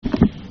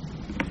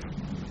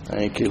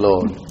Thank you,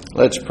 Lord.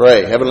 Let's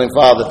pray. Heavenly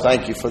Father,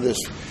 thank you for this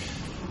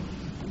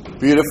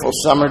beautiful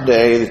summer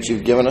day that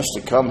you've given us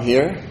to come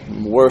here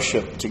and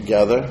worship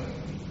together.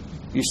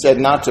 You said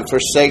not to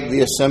forsake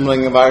the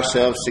assembling of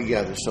ourselves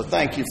together. So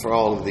thank you for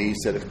all of these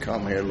that have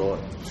come here, Lord.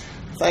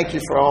 Thank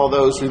you for all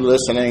those who are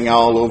listening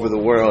all over the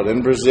world.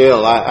 In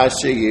Brazil, I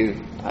see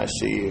you. I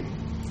see you.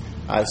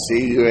 I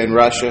see you in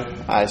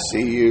Russia. I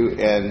see you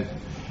in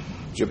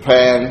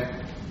Japan.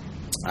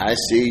 I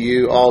see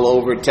you all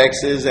over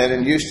Texas and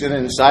in Houston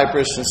and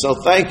Cyprus. And so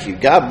thank you.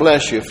 God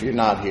bless you if you're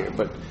not here.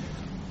 But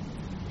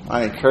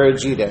I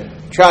encourage you to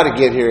try to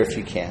get here if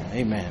you can.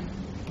 Amen.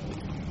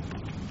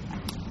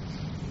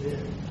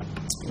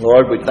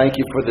 Lord, we thank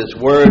you for this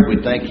word.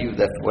 We thank you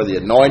for the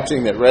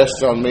anointing that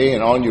rests on me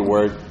and on your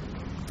word.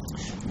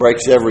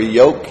 Breaks every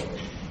yoke.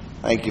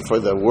 Thank you for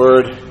the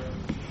word.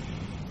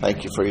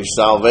 Thank you for your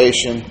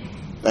salvation.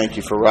 Thank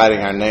you for writing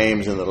our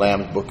names in the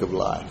Lamb's Book of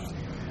Life.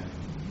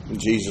 In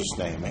Jesus'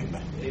 name,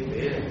 amen.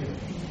 Amen.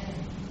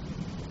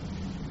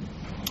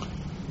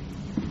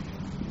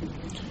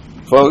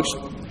 Folks,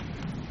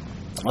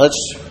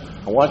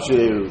 I want you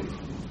to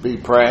be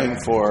praying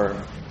for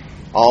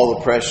all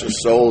the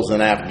precious souls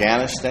in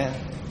Afghanistan.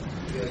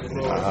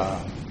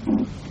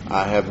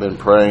 I have been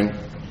praying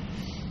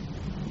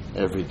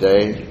every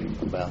day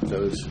about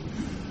those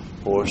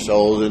poor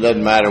souls. It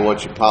doesn't matter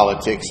what your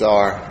politics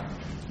are.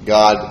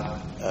 God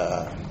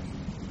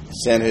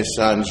sent his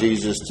son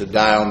Jesus to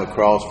die on the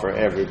cross for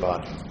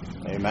everybody.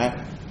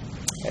 Amen?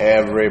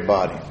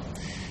 Everybody.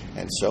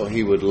 And so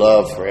he would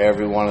love for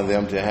every one of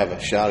them to have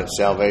a shot at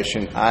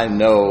salvation. I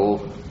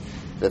know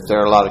that there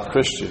are a lot of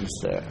Christians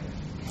there.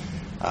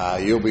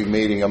 You'll be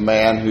meeting a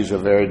man who's a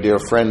very dear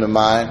friend of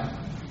mine.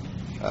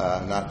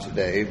 Not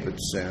today, but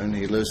soon.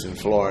 He lives in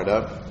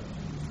Florida.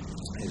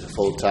 He's a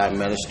full-time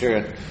minister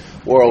and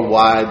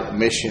worldwide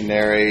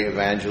missionary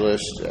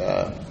evangelist.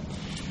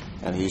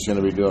 And he's going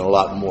to be doing a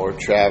lot more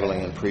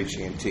traveling and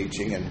preaching and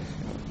teaching, and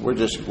we're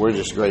just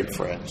great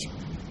friends.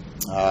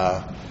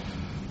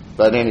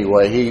 But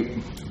anyway,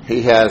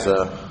 he has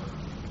a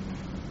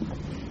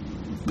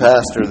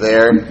pastor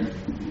there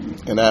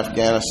in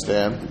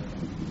Afghanistan,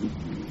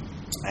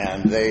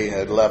 and they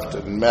had left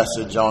a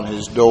message on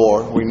his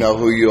door. We know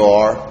who you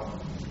are,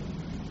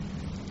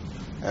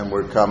 and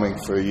we're coming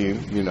for you,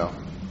 you know.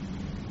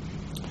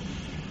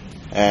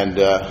 And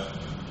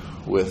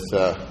with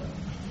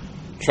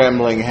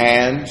trembling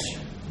hands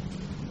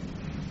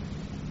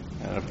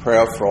and a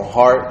prayerful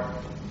heart,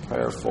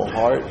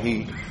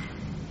 he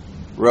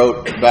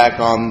wrote back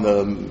on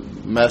the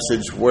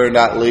message, "We're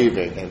not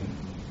leaving," and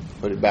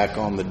put it back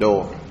on the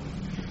door.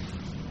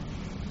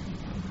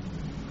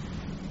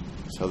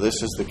 So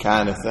this is the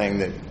kind of thing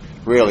that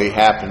really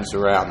happens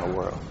around the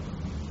world.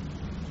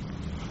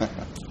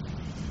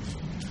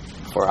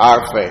 For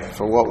our faith,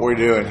 for what we're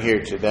doing here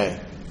today.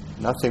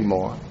 Nothing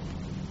more.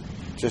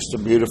 Just a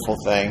beautiful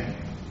thing.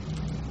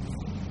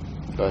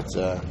 But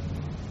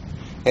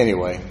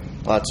anyway,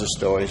 lots of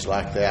stories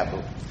like that.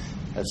 But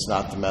that's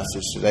not the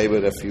message today.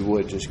 But if you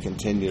would, just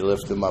continue to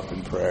lift them up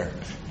in prayer.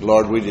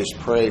 Lord, we just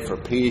pray for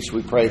peace.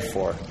 We pray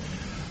for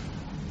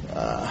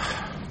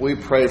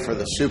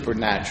the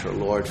supernatural,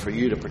 Lord, for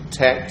you to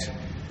protect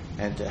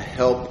and to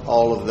help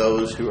all of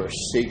those who are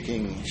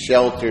seeking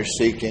shelter,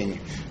 seeking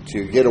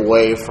to get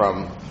away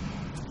from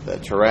the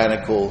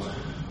tyrannical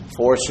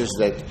forces,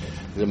 that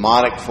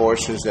demonic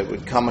forces that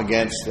would come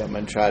against them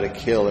and try to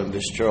kill and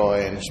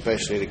destroy, and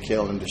especially to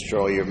kill and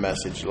destroy your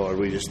message, Lord.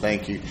 We just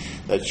thank you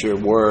that your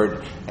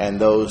word and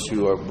those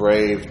who are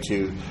brave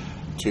to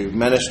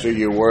minister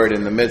your word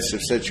in the midst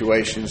of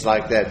situations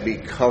like that be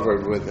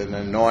covered with an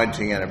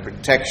anointing and a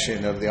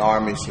protection of the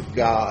armies of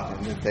God,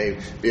 and that they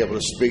be able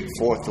to speak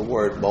forth the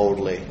word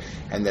boldly,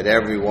 and that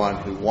everyone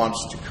who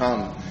wants to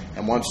come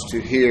and wants to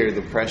hear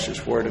the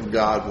precious word of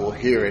God will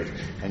hear it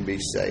and be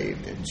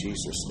saved. In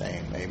Jesus'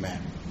 name,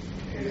 amen.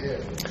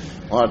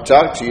 I want to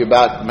talk to you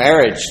about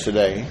marriage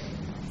today.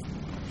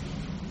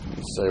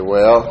 You say,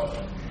 well,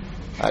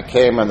 I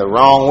came in the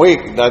wrong week.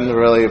 It doesn't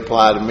really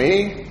apply to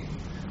me.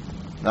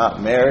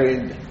 Not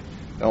married,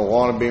 don't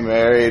want to be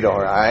married,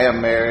 or I am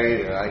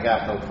married, and I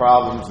got no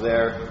problems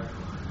there.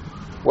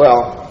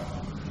 Well,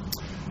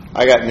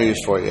 I got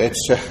news for you.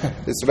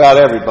 It's about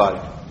everybody.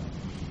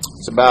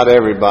 It's about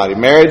everybody.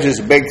 Marriage is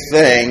a big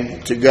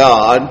thing to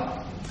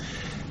God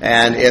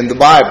and in the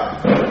Bible.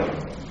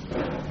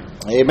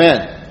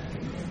 Amen.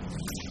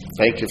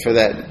 Thank you for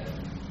that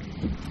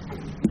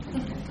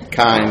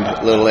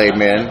kind little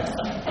amen.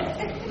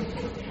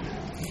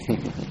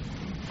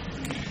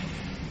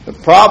 The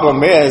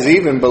problem is,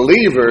 even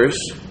believers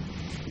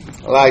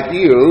like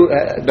you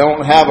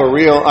don't have a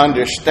real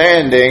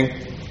understanding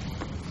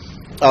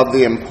of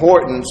the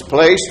importance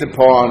placed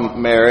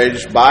upon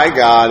marriage by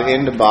God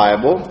in the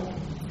Bible.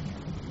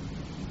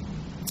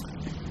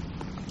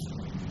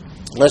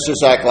 Let's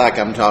just act like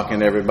I'm talking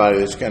to everybody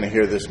that's going to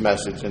hear this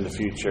message in the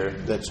future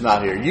that's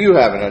not here. You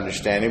have an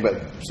understanding,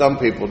 but some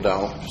people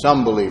don't.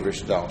 Some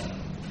believers don't.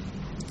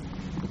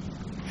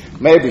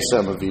 Maybe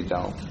some of you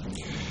don't.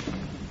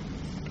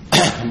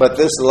 But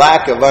this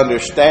lack of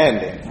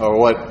understanding, or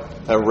what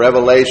a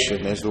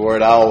revelation is the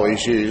word I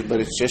always use, but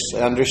it's just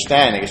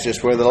understanding. It's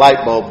just where the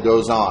light bulb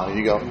goes on. And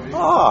you go,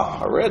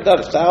 I read that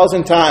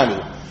 1,000 times.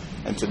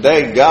 And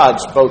today God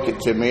spoke it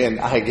to me and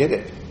I get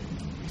it.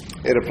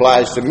 It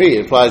applies to me.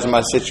 It applies to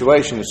my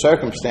situation and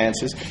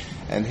circumstances.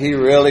 And He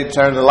really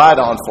turned the light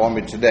on for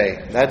me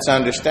today. That's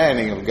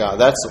understanding of God.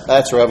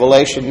 That's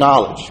revelation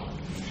knowledge.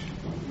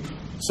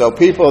 So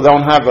people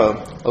don't have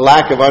a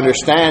lack of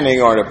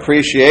understanding or an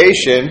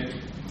appreciation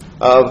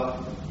of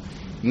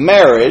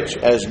marriage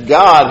as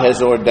God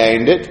has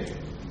ordained it.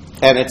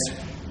 And it's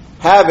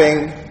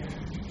having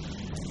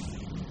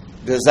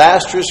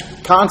disastrous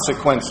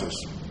consequences.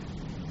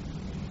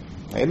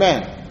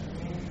 Amen.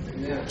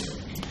 Amen.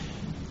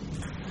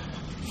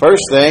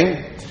 First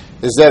thing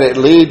is that it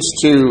leads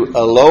to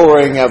a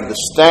lowering of the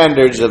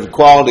standards of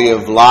quality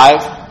of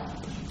life,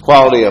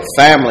 quality of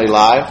family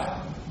life,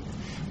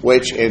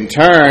 which in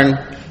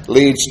turn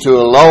leads to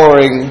a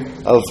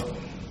lowering of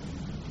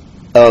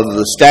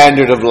the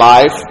standard of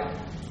life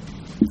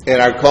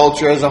in our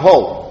culture as a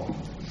whole.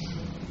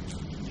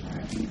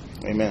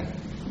 Amen.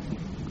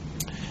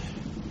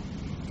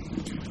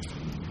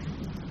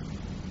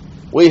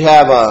 We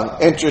have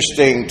an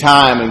interesting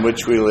time in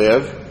which we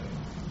live,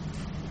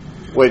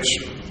 which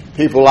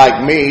people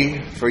like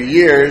me, for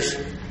years,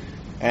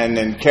 and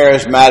in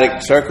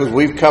charismatic circles,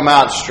 we've come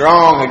out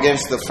strong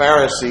against the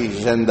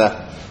Pharisees and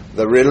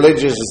the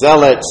religious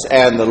zealots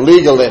and the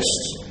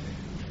legalists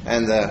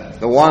and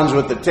the ones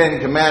with the 10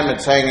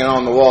 Commandments hanging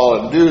on the wall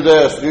and do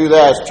this, do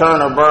that,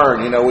 turn or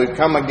burn. We've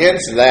come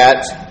against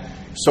that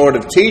sort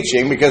of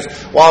teaching because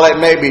while it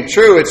may be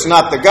true, it's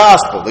not the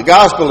gospel. The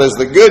gospel is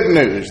the good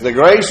news, the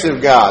grace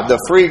of God, the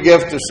free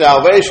gift of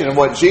salvation and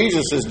what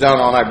Jesus has done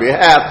on our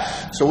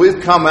behalf. So we've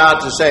come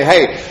out to say,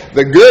 hey,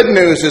 the good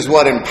news is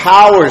what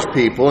empowers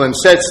people and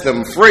sets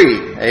them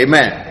free.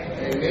 Amen.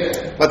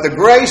 Amen. But the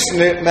grace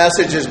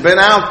message has been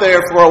out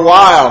there for a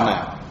while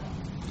now.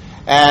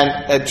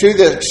 And to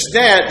the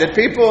extent that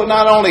people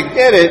not only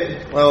get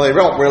it, well, they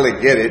don't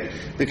really get it,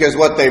 because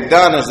what they've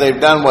done is they've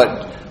done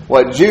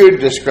what Jude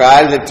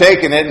described. They've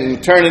taken it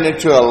and turned it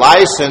into a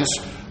license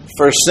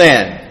for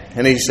sin.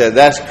 And he said,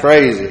 that's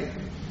crazy.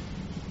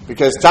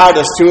 Because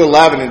Titus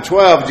 2:11 and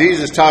 12,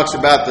 Jesus talks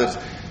about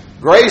the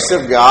grace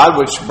of God,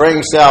 which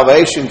brings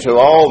salvation to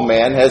all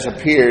men, has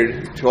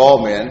appeared to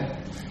all men.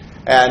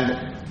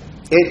 And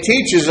it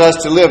teaches us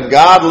to live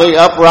godly,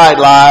 upright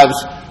lives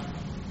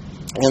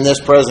in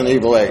this present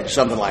evil age.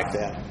 Something like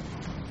that.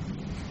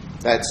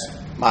 That's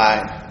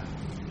my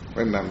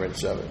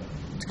remembrance of it.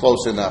 It's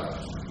close enough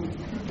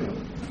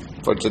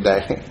for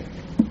today.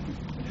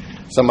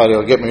 Somebody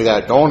will get me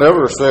that. Don't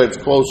ever say it's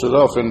close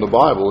enough in the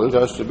Bible. It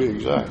has to be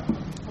exact.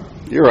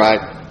 You're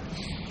right.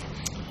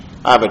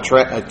 I have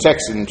a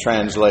Texan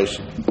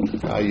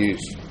translation I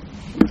use.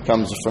 It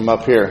comes from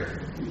up here.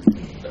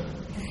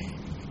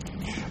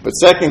 But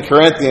 2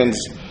 Corinthians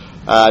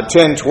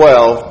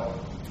 10:12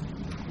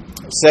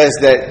 says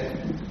that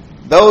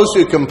those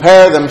who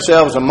compare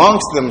themselves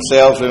amongst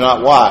themselves are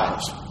not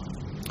wise.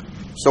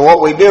 So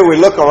what we do, we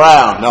look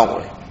around, don't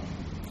we?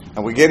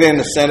 And we get in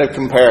the sin of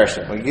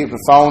comparison. We keep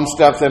the phone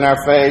stuffed in our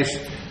face,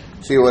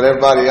 see what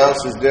everybody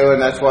else is doing.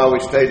 That's why we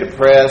stay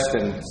depressed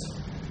and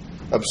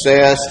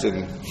obsessed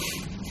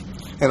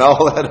and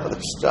all that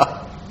other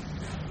stuff.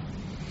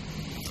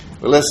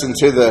 We listen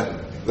to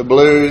the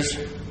blues,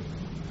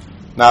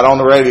 not on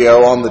the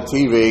radio, on the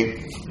TV.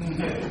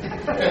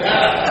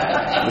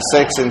 The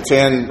 6 and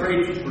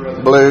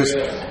 10 blues.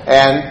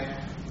 And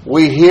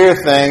we hear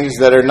things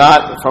that are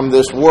not from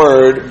this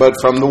word, but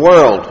from the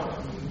world.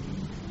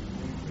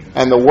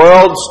 And the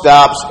world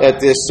stops at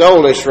this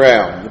soulish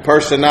realm, the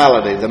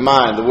personality, the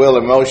mind, the will,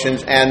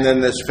 emotions, and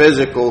then this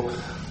physical,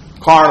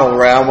 carnal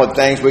realm with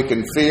things we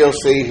can feel,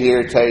 see,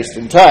 hear, taste,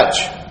 and touch.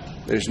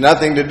 There's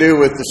nothing to do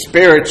with the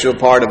spiritual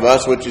part of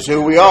us, which is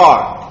who we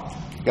are.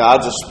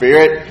 God's a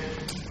spirit,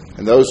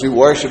 and those who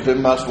worship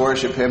Him must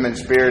worship Him in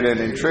spirit and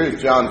in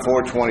truth. John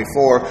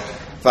 4:24,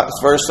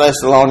 1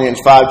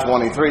 Thessalonians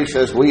 5:23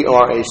 says we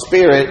are a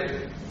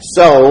spirit,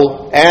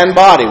 soul, and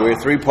body. We're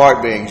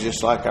three-part beings,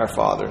 just like our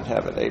Father in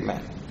heaven.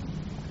 Amen.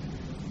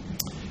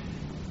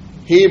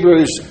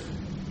 Hebrews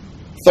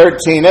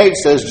 13:8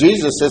 says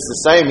Jesus is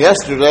the same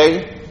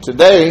yesterday,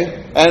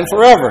 today, and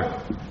forever.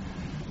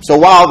 So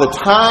while the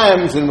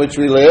times in which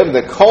we live,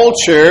 the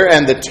culture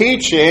and the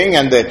teaching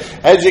and the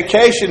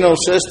educational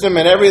system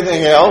and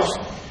everything else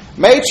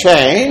may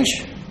change,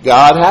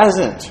 God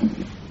hasn't.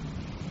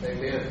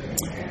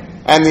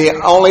 And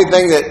the only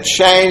thing that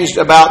changed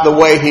about the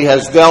way He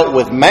has dealt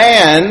with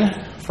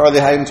man for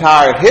the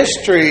entire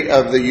history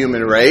of the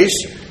human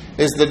race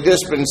is the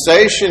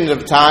dispensation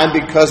of time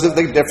because of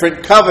the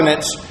different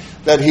covenants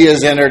that He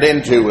has entered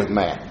into with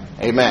man.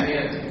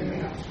 Amen.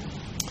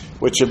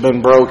 Which have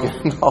been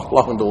broken all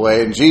along the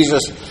way. And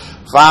Jesus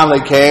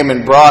finally came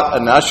and brought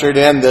and ushered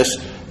in this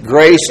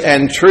grace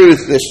and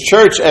truth, this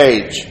church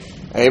age.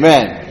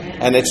 Amen.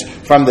 And it's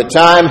from the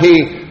time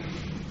He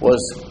was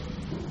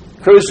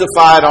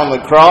crucified on the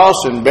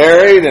cross and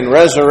buried and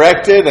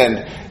resurrected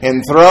and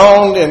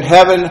enthroned in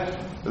heaven.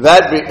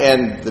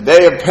 And the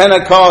day of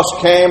Pentecost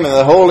came and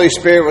the Holy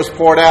Spirit was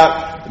poured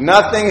out.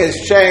 Nothing has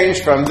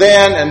changed from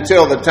then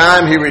until the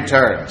time He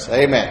returns.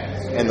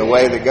 Amen. In the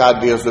way that God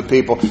deals with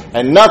people.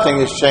 And nothing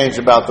has changed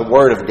about the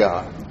Word of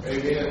God.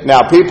 Amen.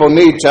 Now, people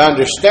need to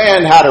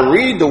understand how to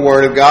read the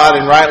Word of God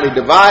and rightly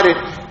divide it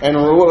and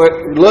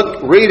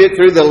read it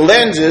through the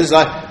lenses.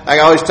 I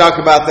always talk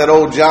about that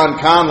old John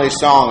Conley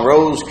song,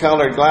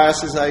 Rose-Colored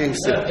Glasses. I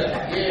used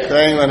to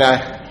sing when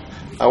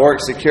I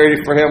worked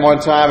security for him one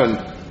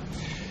time.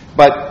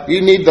 But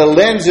you need the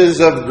lenses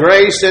of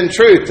grace and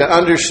truth to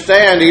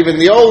understand even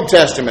the Old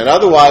Testament.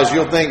 Otherwise,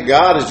 you'll think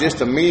God is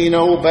just a mean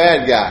old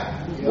bad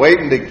guy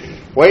waiting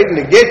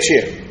to get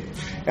you.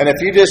 And if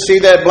you just see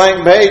that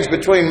blank page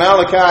between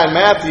Malachi and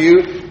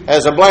Matthew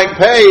as a blank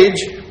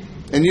page,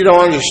 and you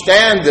don't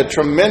understand the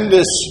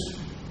tremendous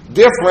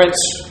difference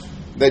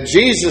that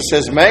Jesus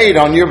has made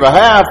on your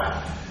behalf,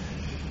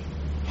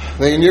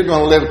 then you're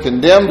going to live a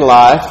condemned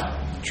life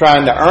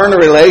trying to earn a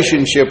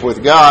relationship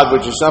with God,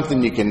 which is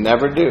something you can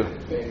never do.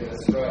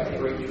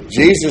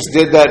 Jesus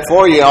did that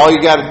for you. All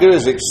you got to do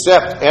is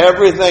accept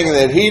everything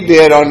that He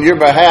did on your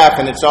behalf,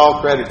 and it's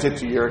all credited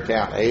to your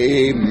account.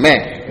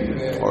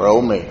 Amen. Or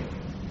oh me.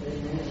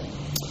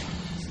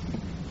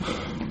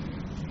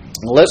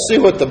 Let's see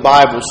what the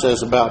Bible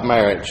says about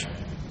marriage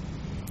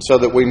so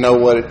that we know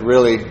what it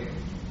really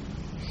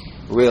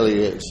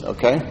is,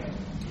 okay?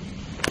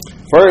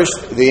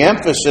 First, the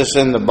emphasis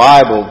in the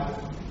Bible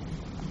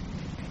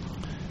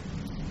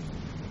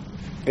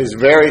is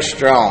very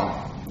strong.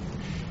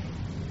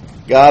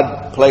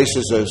 God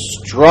places a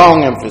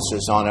strong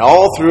emphasis on it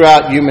all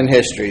throughout human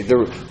history.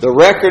 The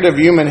record of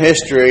human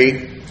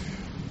history,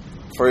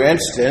 for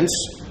instance,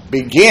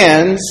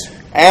 begins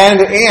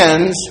and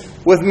ends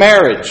with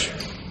marriage.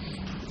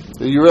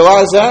 Do you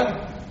realize that?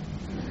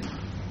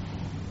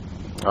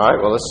 All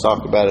right, well, let's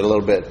talk about it a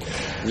little bit.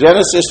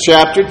 Genesis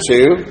chapter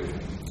 2.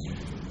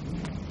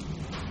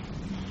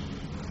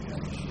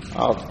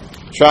 I'll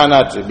try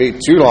not to be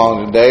too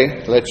long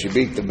today. Let you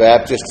beat the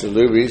Baptists to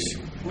Luby's.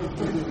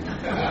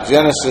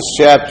 Genesis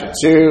chapter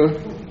 2.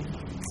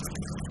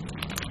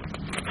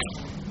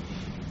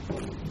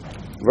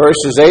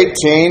 Verses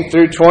 18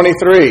 through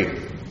 23.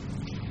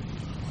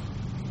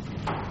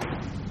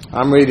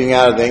 I'm reading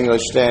out of the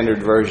English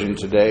Standard Version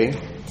today.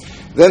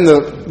 Then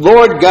the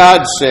Lord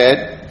God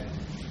said,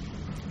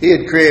 He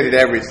had created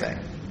everything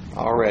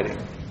already.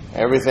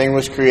 Everything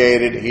was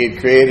created. He had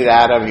created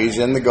Adam. He's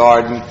in the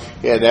garden.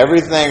 He had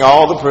everything,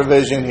 all the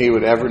provision he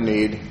would ever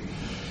need.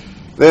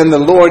 Then the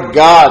Lord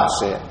God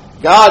said,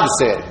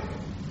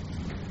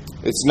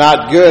 it's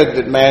not good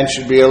that man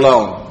should be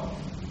alone.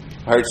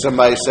 I heard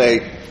somebody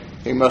say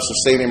he must have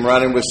seen him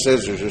running with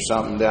scissors or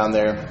something down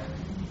there.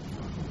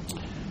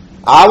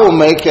 I will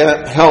make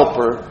a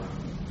helper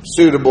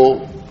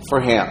suitable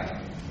for him.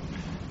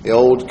 The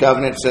old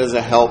covenant says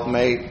a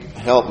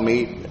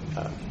helpmeet.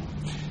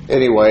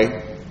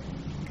 Anyway,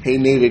 he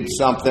needed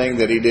something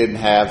that he didn't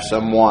have,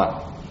 someone.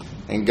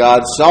 And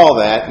God saw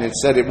that, and it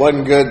said it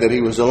wasn't good that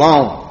he was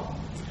alone.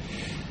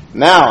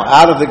 Now,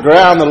 out of the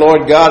ground the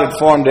Lord God had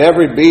formed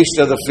every beast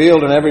of the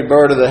field and every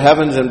bird of the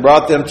heavens and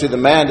brought them to the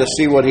man to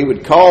see what he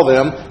would call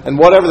them. And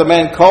whatever the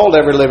man called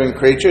every living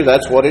creature,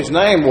 that's what his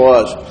name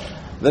was.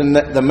 Then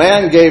the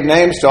man gave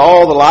names to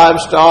all the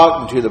livestock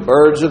and to the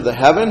birds of the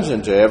heavens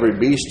and to every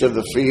beast of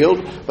the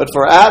field. But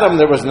for Adam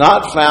there was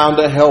not found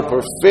a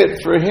helper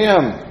fit for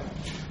him.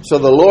 So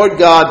the Lord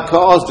God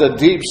caused a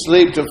deep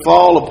sleep to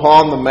fall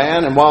upon the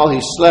man, and while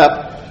he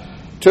slept,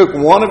 took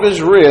one of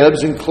his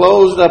ribs and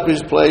closed up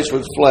his place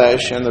with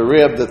flesh, and the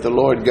rib that the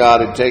Lord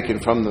God had taken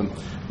from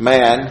the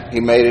man he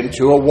made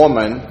into a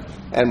woman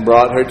and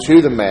brought her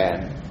to the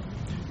man.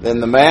 Then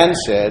the man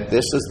said,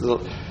 This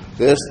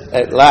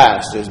at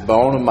last is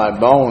bone of my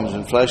bones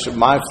and flesh of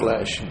my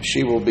flesh.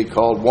 She will be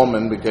called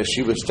woman because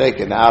she was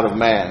taken out of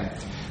man.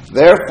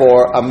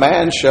 Therefore a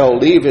man shall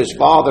leave his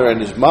father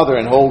and his mother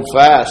and hold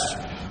fast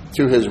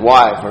to his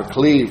wife, or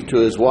cleave to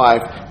his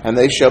wife, and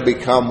they shall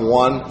become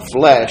one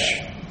flesh.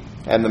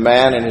 And the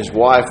man and his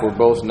wife were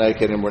both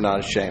naked and were not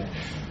ashamed.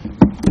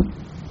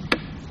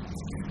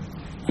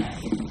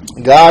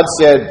 God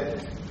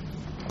said,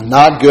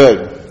 not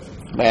good,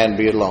 man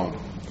be alone.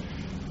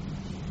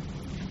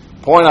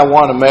 Point I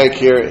want to make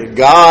here,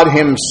 God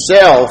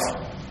himself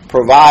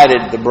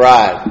provided the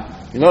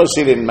bride. You notice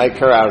he didn't make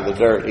her out of the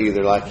dirt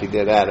either like he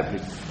did Adam. He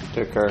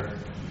took her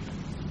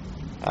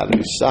out of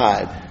his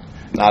side,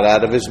 not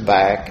out of his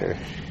back or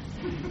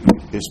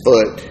his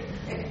foot.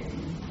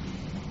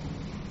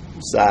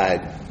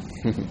 Side.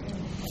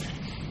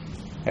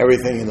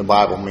 Everything in the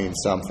Bible means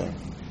something.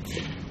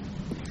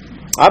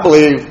 I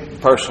believe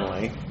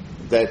personally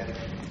that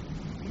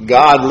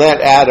God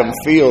let Adam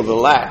feel the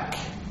lack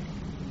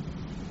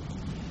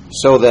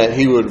so that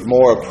he would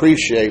more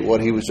appreciate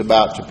what he was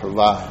about to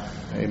provide.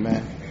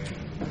 Amen.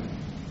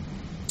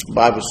 The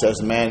Bible says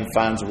a man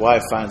finds a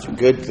wife, finds a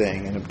good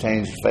thing, and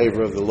obtains the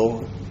favor of the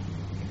Lord.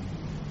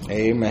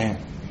 Amen.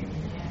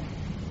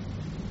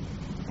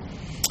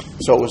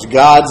 So it was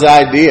God's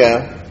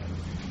idea,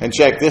 and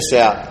check this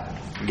out.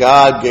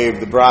 God gave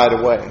the bride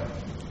away.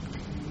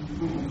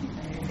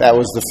 That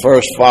was the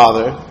first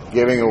father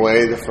giving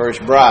away the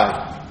first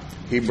bride.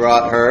 He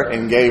brought her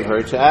and gave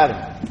her to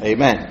Adam.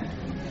 Amen.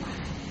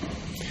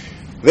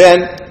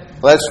 Then,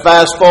 let's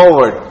fast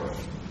forward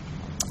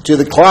to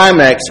the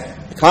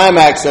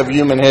climax of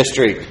human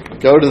history.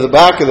 Go to the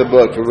back of the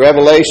book, to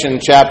Revelation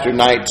chapter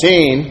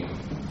 19.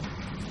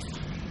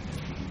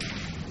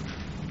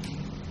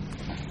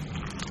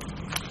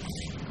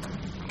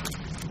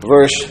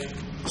 Verse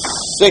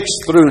 6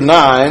 through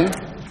 9.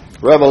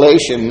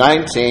 Revelation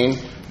 19,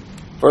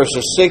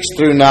 verses 6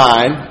 through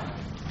 9.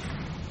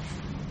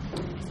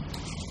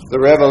 The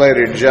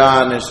Revelator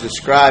John is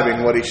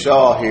describing what he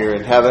saw here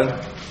in heaven.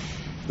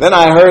 Then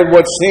I heard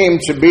what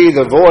seemed to be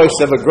the voice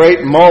of a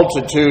great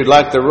multitude,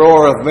 like the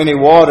roar of many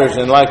waters,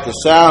 and like the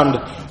sound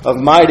of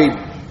mighty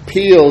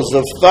peals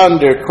of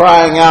thunder,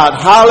 crying out,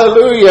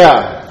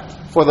 Hallelujah!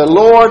 For the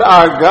Lord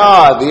our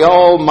God, the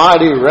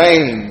Almighty,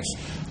 reigns.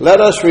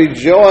 Let us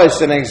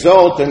rejoice and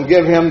exult and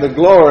give Him the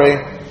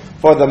glory.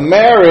 For the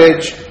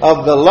marriage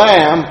of the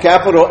Lamb,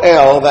 capital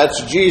L,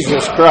 that's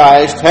Jesus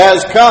Christ,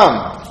 has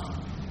come.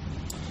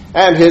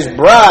 And His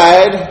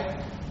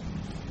bride,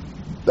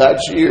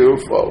 that's you,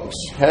 folks,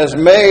 has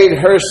made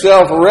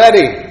herself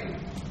ready.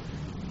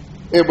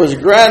 It was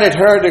granted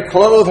her to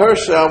clothe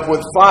herself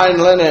with fine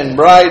linen,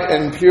 bright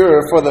and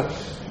pure, for the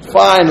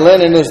fine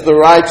linen is the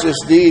righteous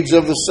deeds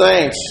of the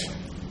saints.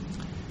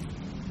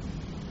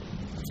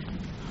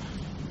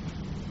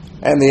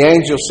 And the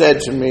angel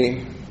said to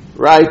me,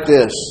 Write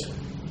this,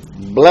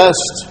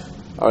 Blessed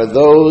are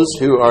those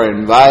who are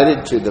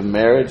invited to the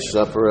marriage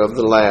supper of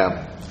the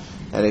Lamb.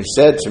 And he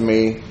said to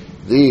me,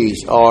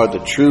 These are the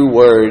true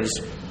words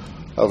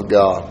of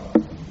God.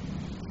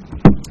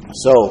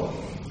 So,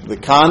 the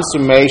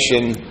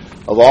consummation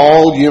of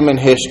all human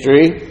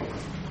history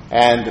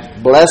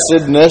and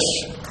blessedness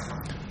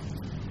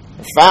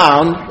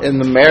found in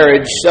the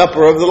marriage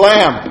supper of the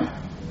Lamb.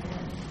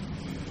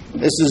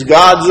 This is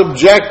God's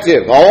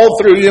objective all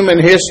through human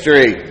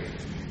history.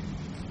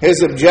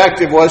 His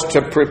objective was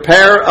to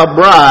prepare a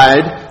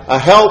bride, a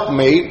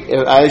helpmeet,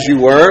 as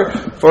you were,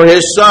 for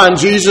His Son,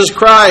 Jesus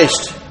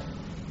Christ.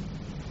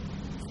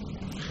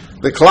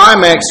 The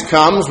climax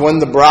comes when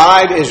the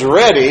bride is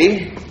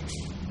ready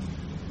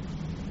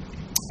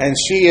and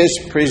she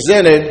is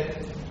presented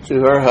to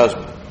her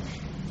husband.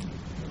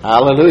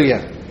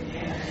 Hallelujah.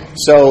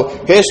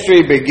 So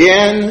history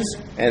begins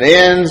and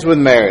ends with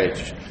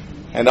marriage.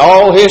 And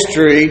all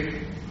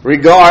history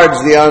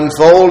regards the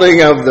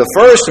unfolding of the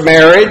first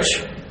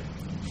marriage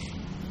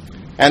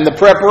and the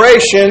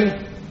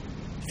preparation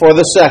for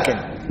the second.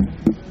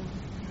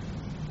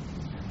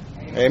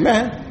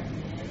 Amen.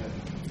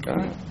 All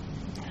right.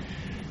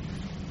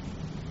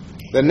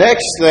 The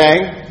next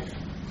thing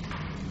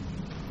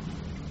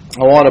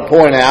I want to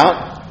point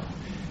out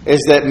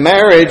is that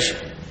marriage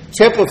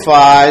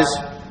typifies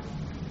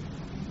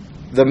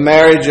the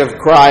marriage of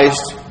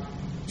Christ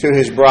to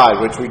His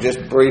bride, which we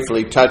just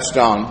briefly touched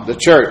on, the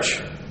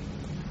church.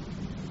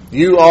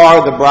 You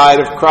are the bride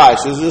of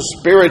Christ. This is a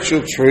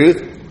spiritual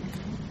truth.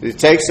 It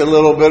takes a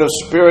little bit of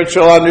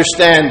spiritual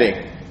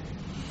understanding.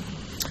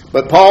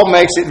 But Paul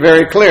makes it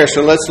very clear.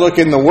 So let's look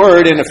in the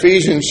Word in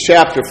Ephesians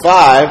chapter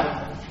 5.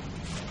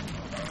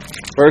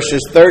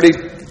 Verses 30,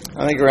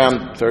 I think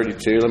around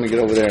 32. Let me get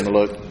over there and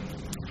look.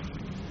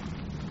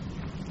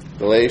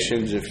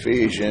 Galatians,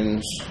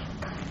 Ephesians,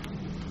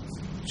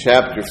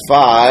 chapter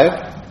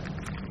 5.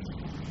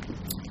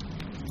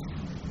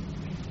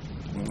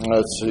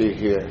 Let's see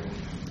here.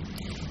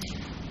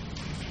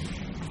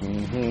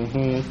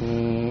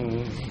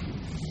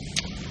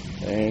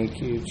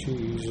 Thank you,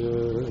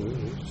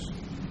 Jesus.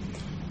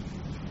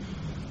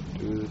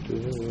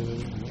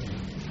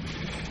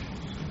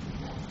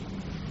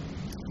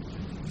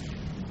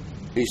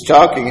 He's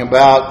talking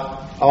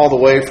about all the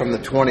way from the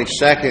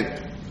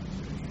 22nd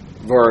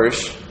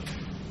verse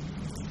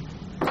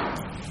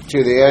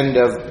to the end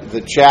of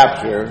the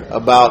chapter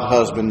about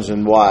husbands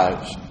and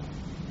wives.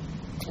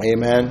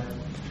 Amen.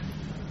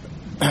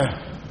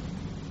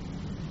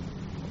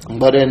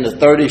 But in the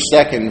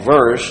 32nd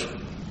verse,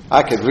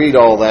 I could read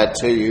all that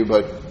to you,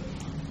 but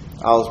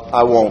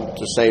I won't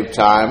to save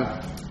time.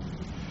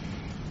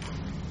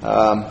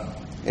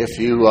 If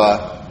you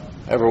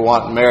ever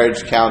want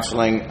marriage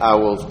counseling, I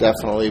will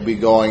definitely be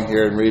going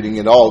here and reading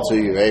it all to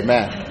you.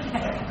 Amen.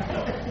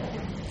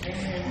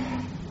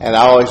 And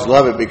I always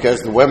love it because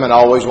the women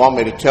always want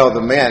me to tell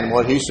the men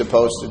what he's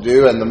supposed to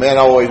do, and the men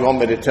always want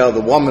me to tell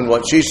the woman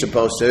what she's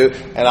supposed to do,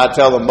 and I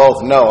tell them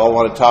both, no, I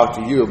want to talk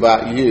to you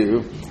about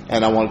you,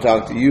 and I want to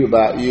talk to you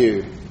about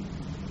you.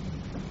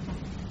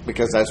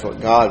 Because that's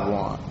what God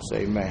wants.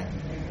 Amen.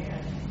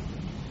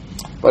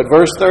 But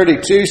verse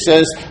 32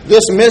 says,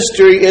 This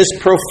mystery is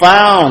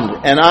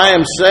profound, and I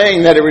am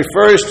saying that it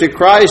refers to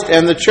Christ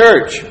and the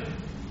church.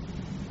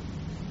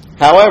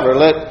 However,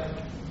 let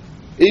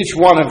each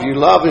one of you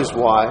love his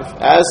wife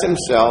as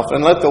himself,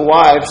 and let the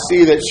wife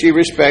see that she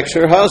respects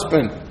her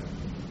husband.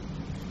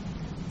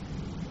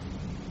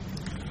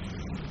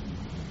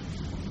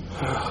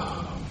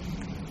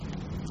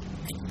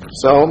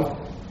 So,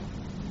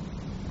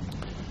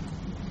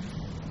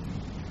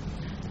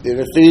 in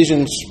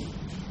Ephesians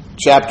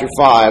chapter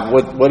 5,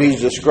 what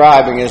he's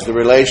describing is the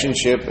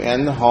relationship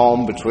in the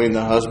home between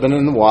the husband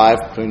and the wife,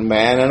 between a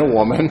man and a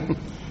woman.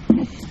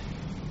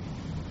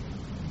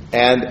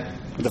 And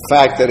the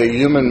fact that a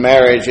human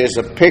marriage is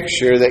a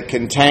picture that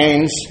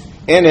contains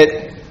in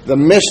it the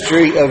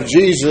mystery of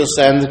Jesus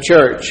and the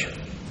church.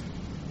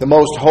 The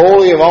most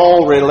holy of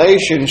all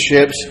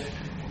relationships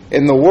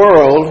in the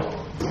world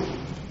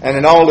and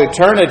in all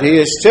eternity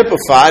is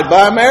typified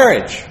by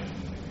marriage.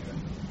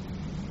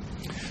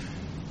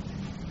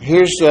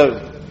 Here's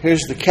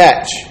the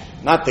catch.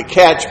 Not the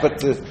catch, but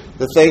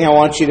the thing I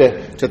want you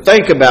to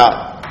think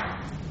about.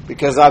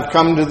 Because I've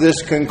come to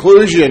this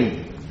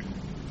conclusion.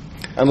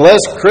 Unless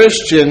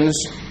Christians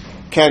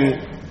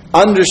can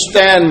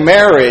understand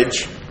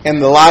marriage in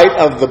the light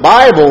of the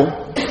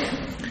Bible,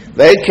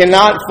 they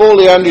cannot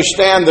fully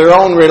understand their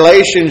own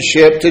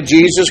relationship to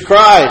Jesus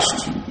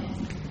Christ.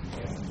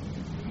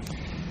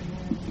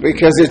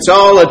 Because it's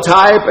all a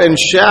type and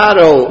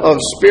shadow of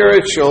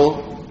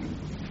spiritual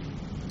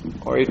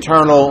or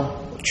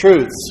eternal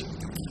truths.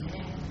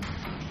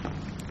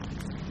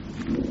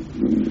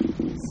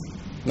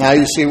 Now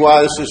you see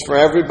why this is for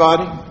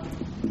everybody?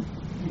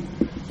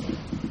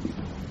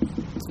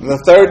 And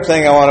the third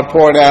thing I want to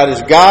point out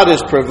is God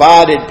has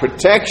provided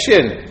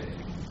protection,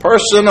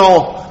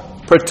 personal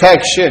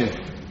protection,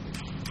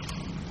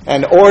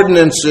 and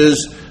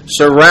ordinances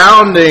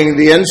surrounding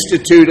the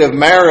institute of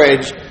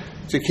marriage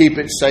to keep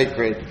it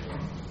sacred.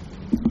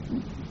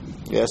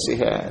 Yes, He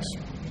has.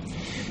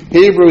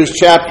 Hebrews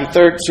chapter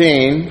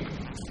 13,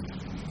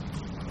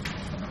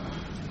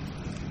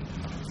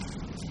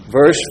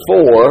 verse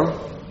 4.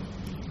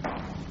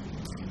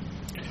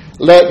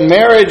 Let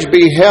marriage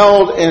be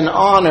held in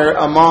honor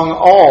among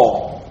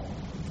all,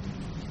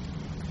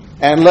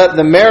 and let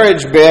the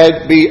marriage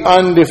bed be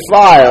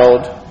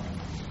undefiled,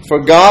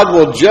 for God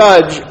will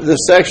judge the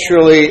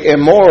sexually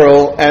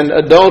immoral and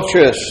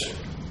adulterous.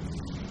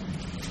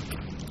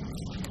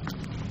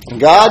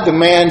 God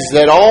demands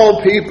that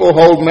all people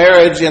hold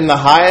marriage in the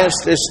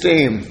highest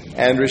esteem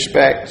and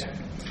respect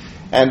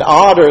and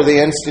honor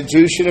the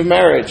institution of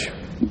marriage.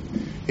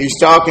 He's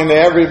talking to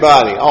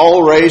everybody,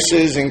 all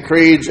races and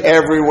creeds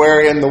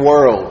everywhere in the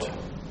world.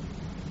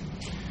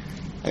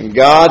 And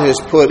God has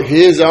put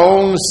His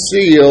own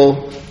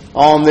seal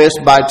on this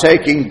by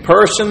taking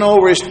personal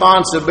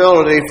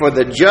responsibility for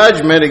the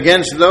judgment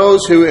against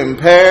those who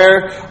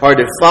impair or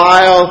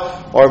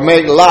defile or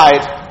make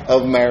light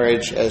of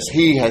marriage as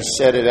He has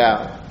set it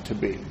out to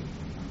be.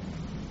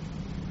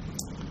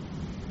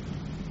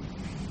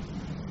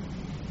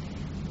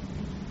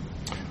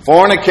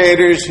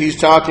 Fornicators, He's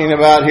talking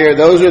about here,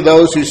 those are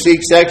those who seek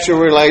sexual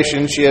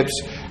relationships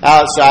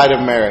outside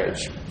of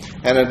marriage.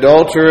 And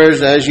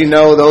adulterers, as you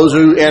know, those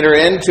who enter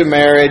into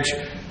marriage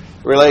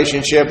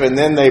relationship and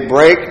then they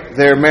break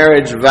their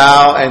marriage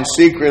vow and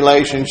seek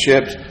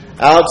relationships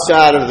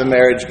outside of the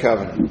marriage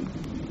covenant.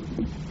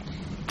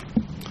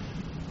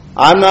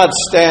 I'm not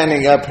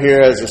standing up here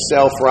as a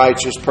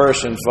self-righteous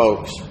person,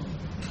 folks.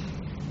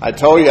 I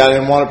told you I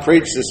didn't want to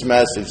preach this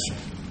message.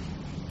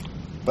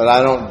 But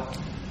I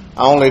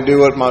only do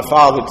what my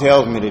Father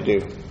tells me to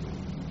do.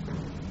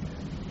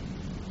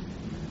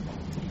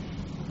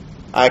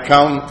 I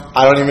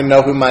don't even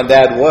know who my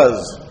dad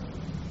was.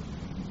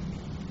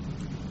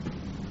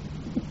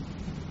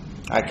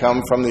 I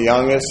come from the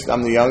youngest.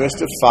 I'm the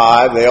youngest of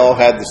 5. They all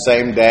had the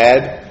same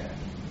dad.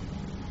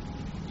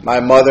 My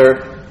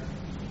mother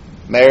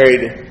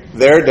married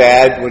their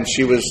dad when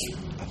she was,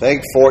 I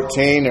think,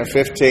 14 or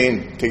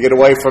 15 to get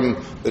away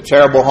from the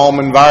terrible home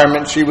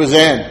environment she was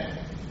in.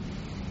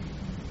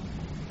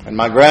 And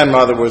my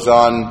grandmother was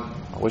on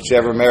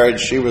whichever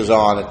marriage she was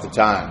on at the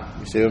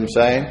time. You see what I'm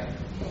saying?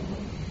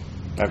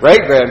 My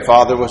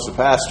great-grandfather was the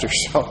pastor,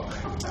 so,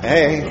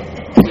 hey.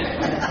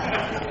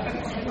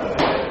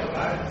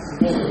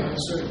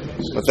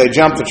 But they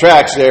jumped the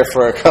tracks there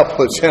for a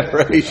couple of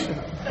generations.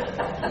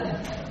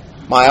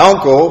 My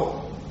uncle,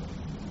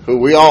 who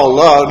we all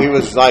loved, he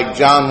was like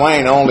John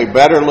Wayne, only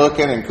better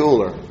looking and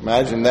cooler.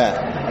 Imagine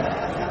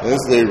that. This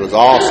dude was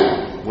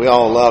awesome. We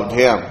all loved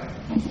him.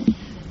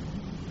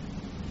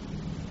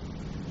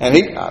 And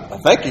I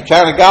think he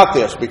kind of got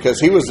this because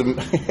he wasn't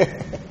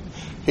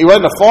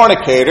a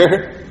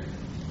fornicator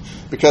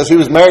because he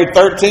was married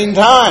 13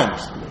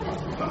 times.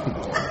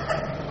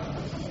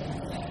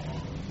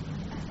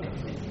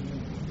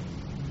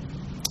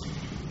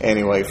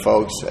 Anyway,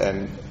 folks,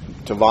 and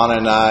Tavana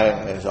and I,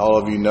 as all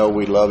of you know,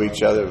 we love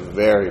each other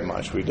very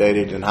much. We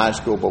dated in high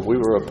school, but we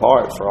were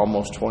apart for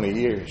almost 20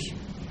 years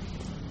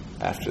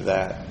after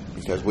that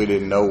because we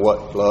didn't know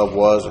what love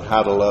was or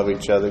how to love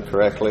each other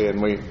correctly,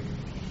 and we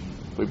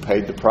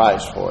paid the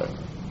price for it.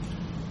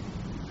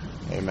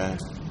 Amen.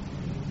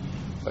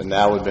 But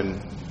now we've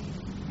been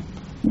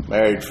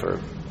married for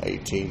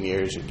 18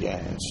 years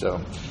again. And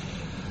so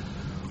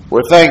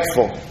we're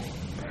thankful.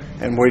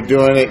 And we're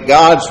doing it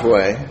God's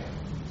way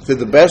to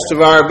the best of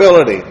our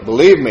ability.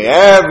 Believe me,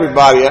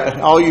 everybody,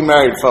 all you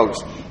married folks,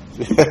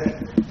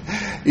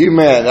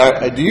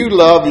 Amen. Do you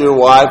love your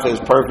wife as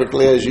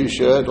perfectly as you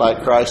should,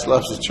 like Christ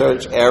loves the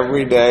church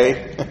every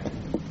day?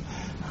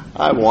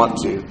 I want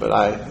to, but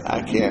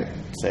I can't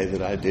say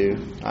that I do.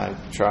 I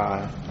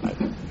try.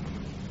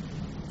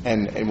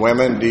 And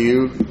women, do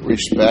you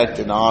respect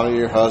and honor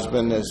your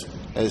husband as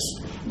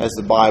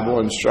the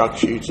Bible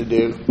instructs you to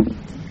do?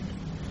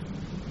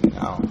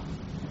 No.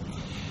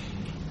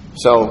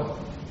 So,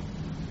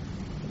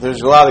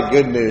 there's a lot of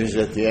good news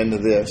at the end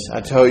of this. I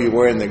tell you,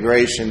 we're in the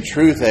grace and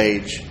truth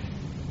age,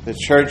 the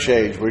church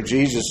age, where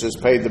Jesus has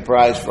paid the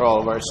price for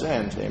all of our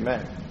sins.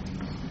 Amen.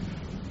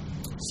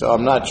 So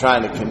I'm not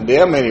trying to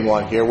condemn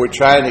anyone here. We're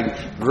trying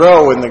to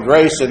grow in the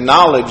grace and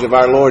knowledge of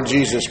our Lord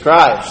Jesus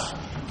Christ.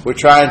 We're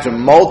trying to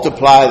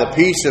multiply the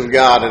peace of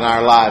God in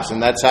our lives,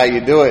 and that's how you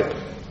do it,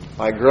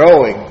 by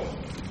growing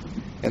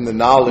in the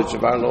knowledge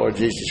of our Lord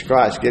Jesus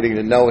Christ, getting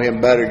to know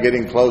Him better,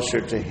 getting closer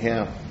to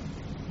Him.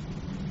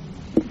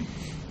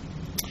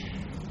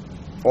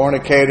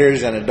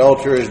 Fornicators and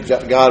adulterers,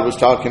 God was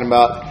talking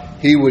about,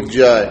 He would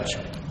judge.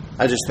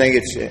 I just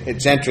think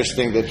it's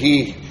interesting that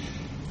He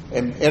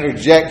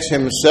interjects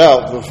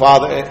Himself, the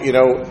Father. You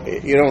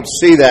don't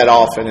see that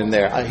often in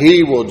there.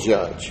 He will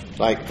judge.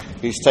 Like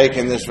He's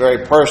taking this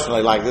very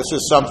personally, like this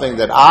is something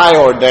that I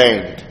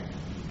ordained,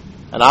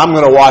 and I'm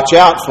going to watch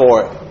out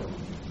for it.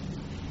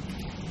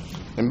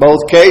 In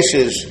both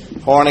cases,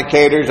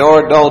 fornicators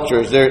or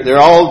adulterers, they're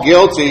all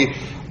guilty,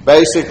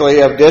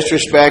 basically, of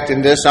disrespect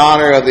and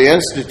dishonor of the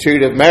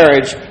institute of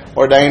marriage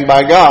ordained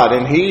by God.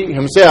 And He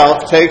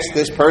Himself takes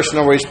this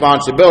personal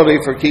responsibility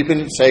for keeping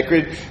it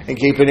sacred and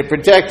keeping it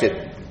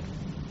protected.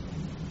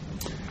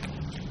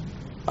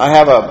 I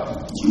have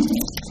a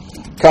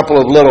couple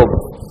of little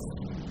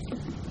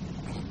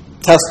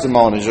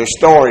testimonies or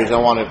stories I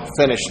want to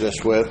finish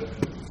this with,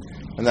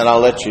 and then I'll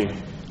let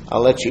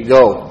you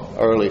go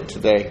early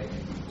today.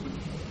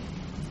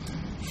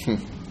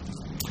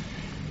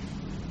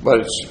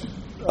 But it's,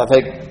 I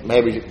think,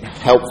 maybe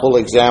helpful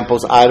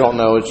examples. I don't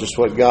know. It's just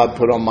what God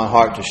put on my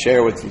heart to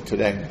share with you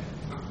today.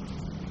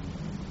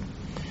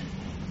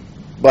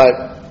 But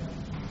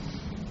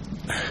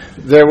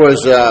there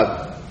was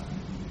a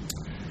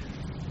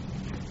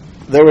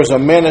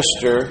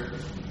minister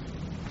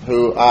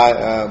who's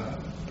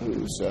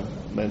a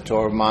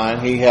mentor of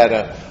mine. He had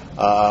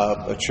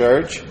a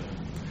church.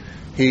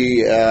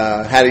 He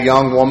had a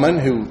young woman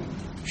who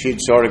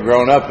she'd sort of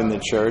grown up in the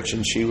church,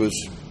 and she was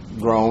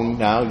grown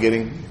now,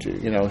 getting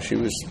to, she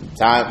was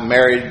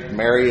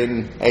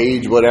marrying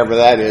age, whatever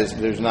that is.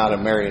 There's not a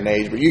marrying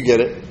age, but you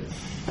get it.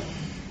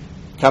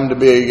 Come to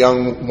be a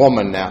young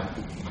woman now.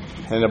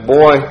 And a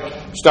boy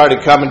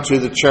started coming to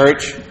the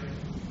church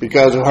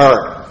because of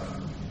her.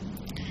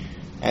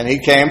 And he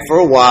came for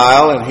a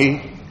while, and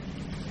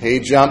he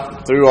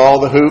jumped through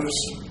all the hoops.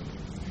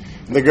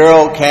 And the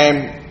girl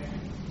came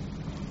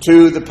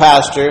to the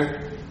pastor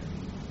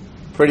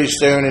pretty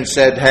soon and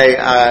said, "Hey,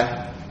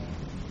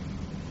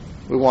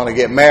 we want to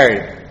get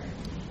married."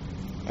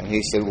 And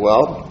he said,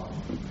 "Well,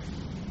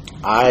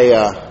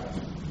 I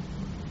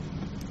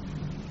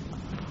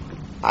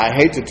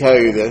hate to tell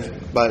you this,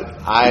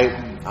 but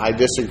I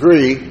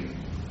disagree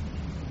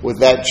with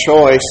that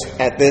choice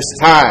at this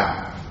time.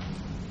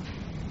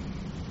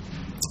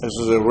 This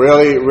is a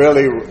really,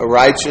 really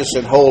righteous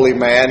and holy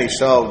man. He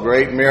saw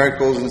great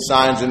miracles and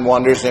signs and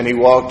wonders, and he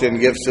walked in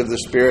gifts of the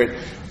Spirit,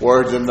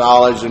 words of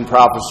knowledge and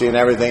prophecy and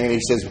everything. And he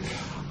says,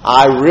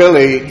 I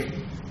really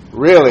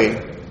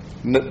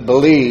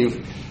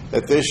believe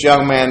that this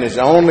young man is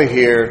only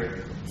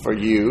here for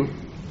you,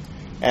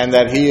 and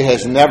that he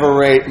has never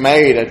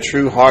made a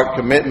true heart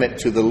commitment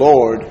to the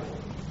Lord.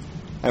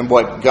 And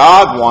what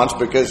God wants,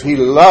 because He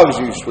loves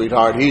you,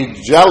 sweetheart,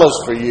 He's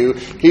jealous for you.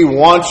 He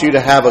wants you to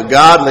have a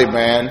godly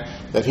man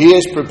that He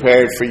has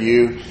prepared for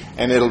you,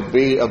 and it'll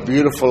be a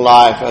beautiful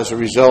life as a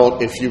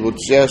result if you will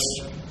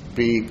just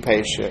be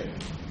patient."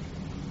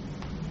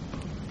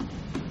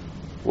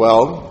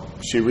 Well,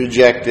 she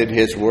rejected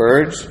his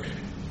words,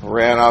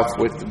 ran off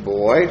with the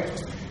boy,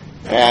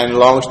 and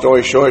long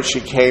story short, she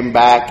came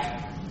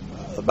back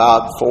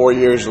about 4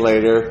 years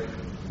later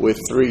with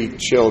 3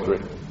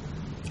 children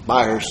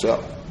by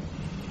herself.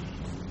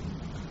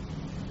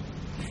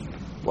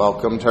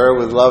 Welcomed her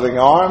with loving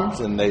arms,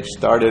 and they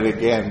started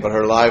again. But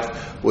her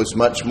life was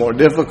much more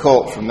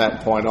difficult from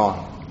that point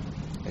on,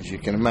 as you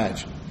can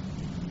imagine.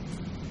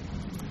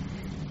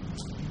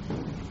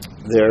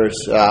 There's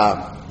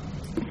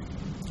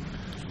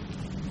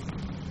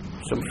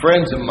some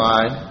friends of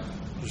mine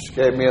just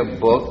gave me a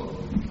book,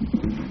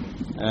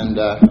 and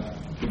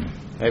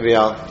maybe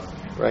I'll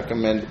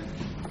recommend it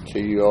to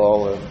you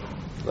all or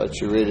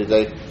let you read it.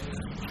 They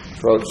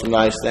wrote some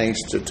nice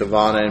things to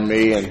Tavana and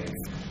me,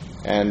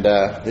 and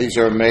these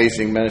are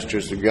amazing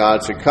ministers of God.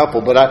 It's a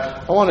couple, but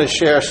I want to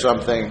share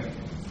something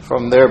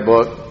from their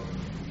book.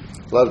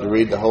 Love to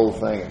read the whole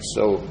thing. It's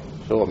so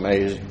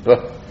amazing.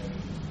 But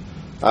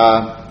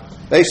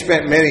they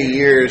spent many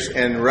years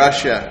in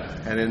Russia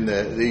and in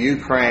the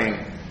Ukraine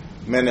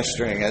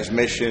ministering as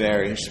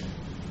missionaries.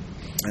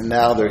 And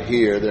now they're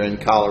here. They're in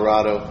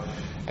Colorado,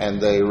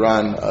 and they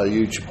run a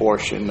huge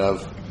portion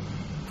of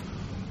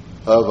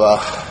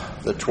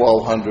of the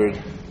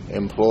 1,200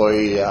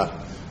 employee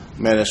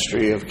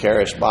ministry of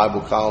Charis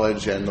Bible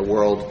College and the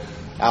World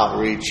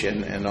Outreach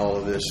and all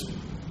of this.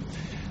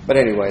 But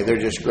anyway, they're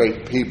just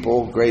great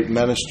people, great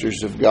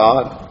ministers of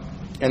God.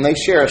 And they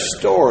share a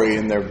story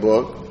in their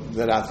book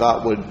that I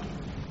thought would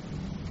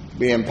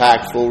be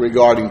impactful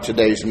regarding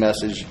today's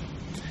message.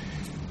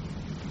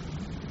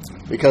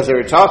 Because they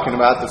were talking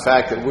about the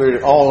fact that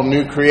we're all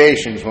new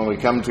creations when we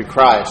come to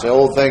Christ. The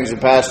old things have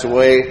passed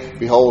away.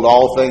 Behold,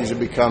 all things have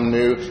become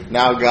new.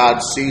 Now God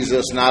sees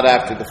us not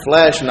after the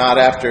flesh, not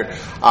after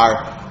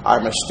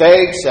our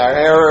mistakes, our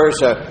errors,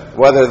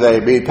 whether they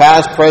be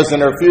past,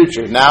 present, or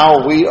future.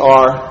 Now we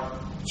are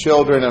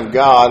children of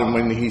God, and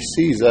when He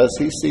sees us,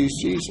 He sees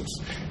Jesus.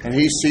 And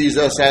He sees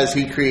us as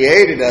He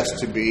created us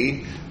to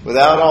be,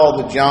 without all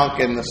the junk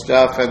and the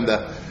stuff and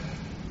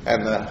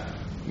the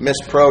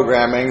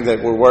misprogramming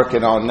that we're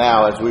working on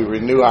now as we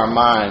renew our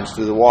minds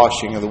through the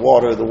washing of the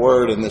water of the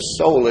Word and this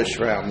soulish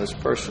realm, this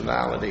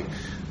personality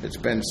that's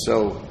been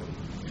so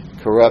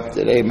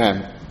corrupted.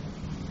 Amen.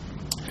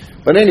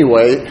 But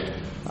anyway,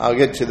 I'll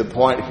get to the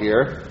point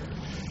here.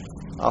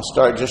 I'll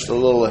start just a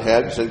little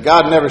ahead. So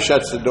God never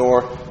shuts the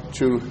door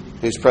to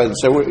His presence.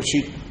 So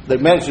they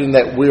mentioned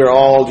that we're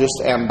all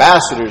just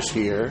ambassadors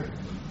here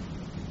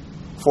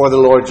for the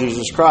Lord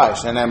Jesus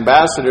Christ and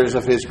ambassadors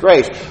of His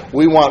grace.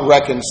 We want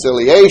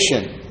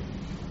reconciliation.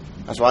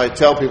 That's why I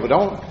tell people,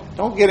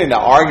 don't get into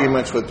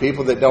arguments with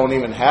people that don't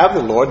even have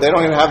the Lord. They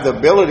don't even have the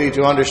ability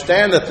to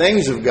understand the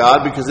things of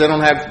God because they don't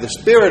have the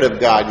Spirit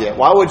of God yet.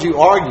 Why would you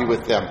argue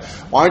with them?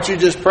 Why aren't you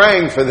just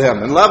praying for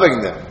them and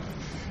loving them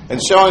and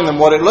showing them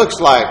what it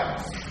looks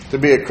like to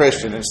be a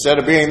Christian? Instead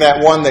of being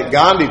that one that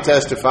Gandhi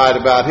testified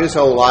about his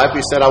whole life,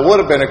 he said, I would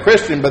have been a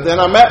Christian, but then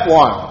I met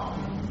one.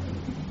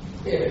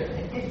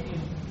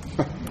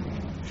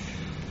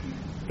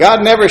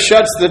 God never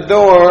shuts the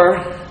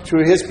door to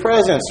His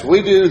presence.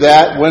 We do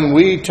that when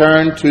we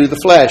turn to the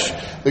flesh.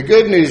 The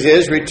good news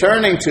is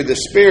returning to the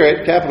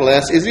Spirit, capital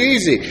S, is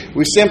easy.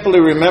 We simply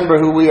remember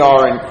who we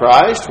are in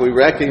Christ. We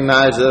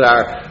recognize that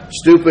our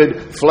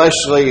stupid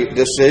fleshly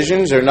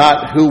decisions are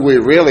not who we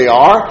really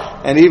are.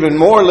 And even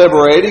more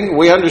liberating,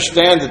 we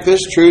understand that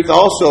this truth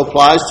also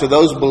applies to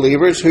those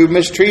believers who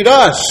mistreat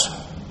us.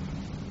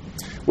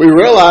 We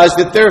realize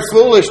that their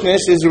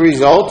foolishness is a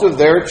result of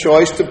their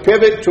choice to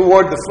pivot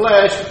toward the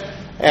flesh,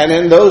 and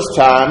in those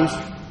times,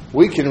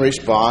 we can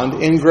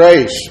respond in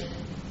grace.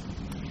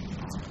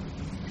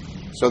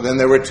 So then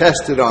they were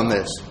tested on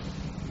this.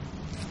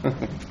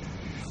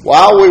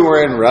 While we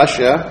were in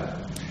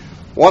Russia,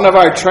 one of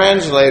our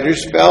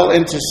translators fell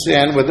into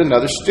sin with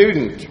another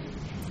student.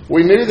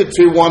 We knew the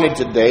two wanted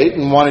to date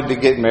and wanted to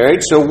get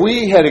married, so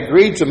we had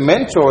agreed to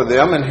mentor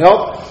them and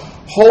help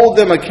hold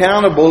them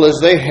accountable as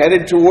they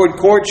headed toward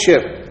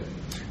courtship.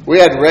 We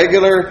had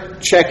regular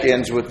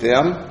check-ins with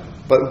them,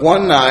 but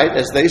one night,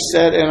 as they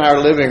sat in our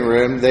living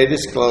room, they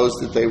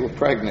disclosed that they were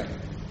pregnant.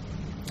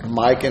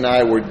 Mike and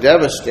I were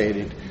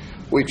devastated.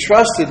 We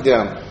trusted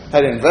them,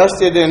 had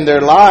invested in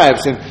their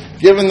lives, and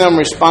given them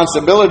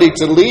responsibility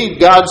to lead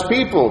God's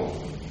people.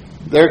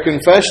 Their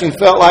confession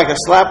felt like a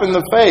slap in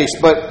the face,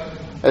 but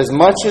as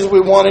much as we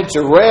wanted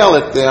to rail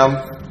at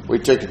them, we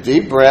took a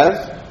deep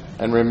breath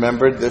and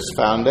remembered this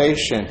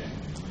foundation.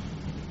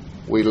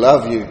 We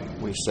love you,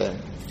 we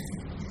said.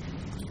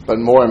 But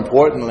more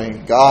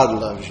importantly, God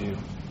loves you.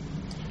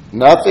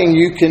 Nothing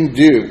you can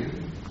do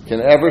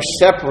can ever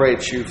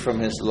separate you from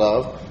His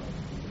love.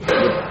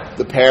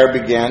 The pair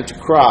began to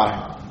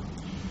cry.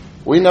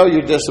 We know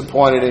you're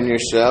disappointed in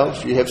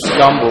yourselves. You have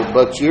stumbled,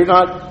 but you're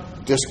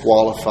not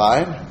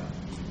disqualified.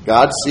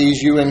 God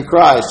sees you in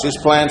Christ. His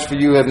plans for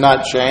you have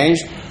not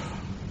changed.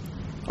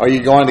 Are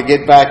you going to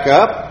get back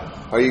up?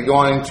 Are you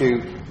going to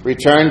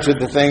return to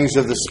the things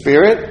of the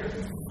Spirit?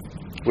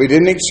 We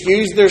didn't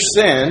excuse their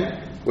sin.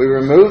 We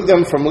removed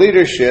them from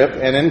leadership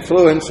and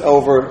influence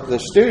over the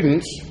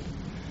students,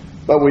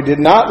 but we did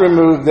not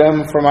remove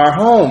them from our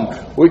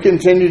home. We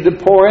continued to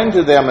pour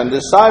into them and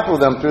disciple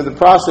them through the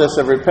process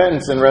of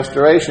repentance and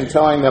restoration,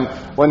 telling them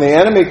when the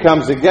enemy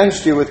comes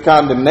against you with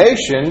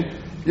condemnation,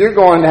 you're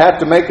going to have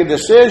to make a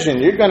decision.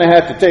 You're going to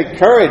have to take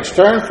courage,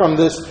 turn from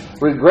this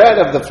regret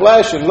of the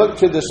flesh and look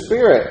to the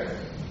Spirit.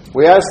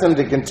 We asked them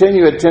to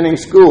continue attending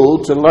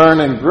school to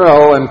learn and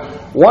grow, and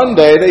one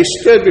day they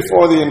stood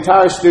before the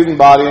entire student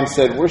body and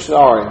said, we're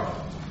sorry.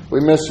 We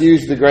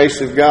misused the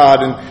grace of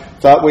God and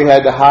thought we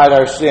had to hide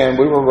our sin.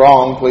 We were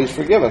wrong. Please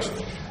forgive us.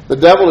 The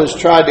devil has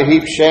tried to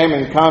heap shame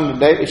and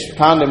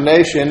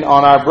condemnation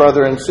on our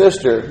brother and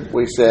sister,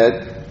 we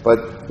said,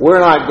 but we're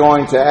not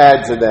going to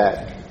add to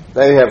that.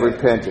 They have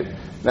repented.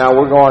 Now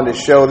we're going to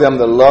show them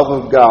the love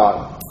of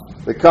God.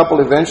 The couple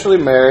eventually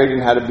married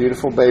and had a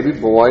beautiful baby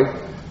boy.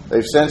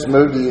 They've since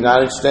moved to the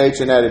United States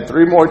and added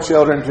 3 more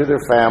children to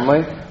their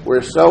family.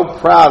 We're so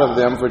proud of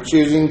them for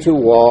choosing to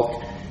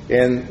walk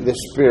in the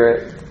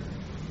Spirit.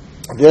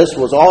 This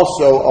was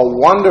also a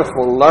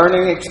wonderful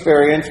learning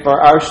experience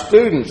for our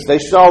students. They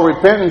saw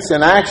repentance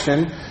in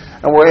action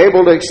and were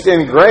able to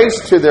extend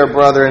grace to their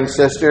brother and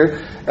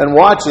sister and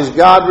watch as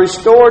God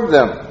restored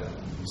them.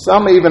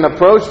 Some even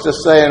approached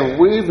us saying,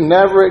 we've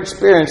never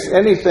experienced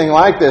anything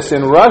like this.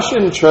 In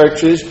Russian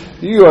churches,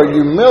 you are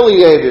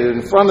humiliated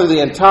in front of the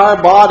entire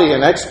body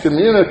and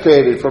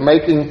excommunicated for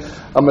making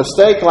a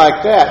mistake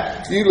like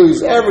that. You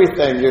lose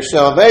everything, your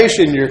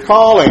salvation, your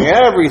calling,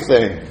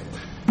 everything.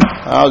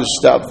 I'll just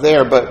stop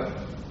there, but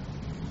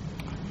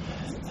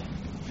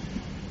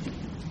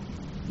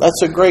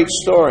that's a great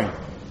story.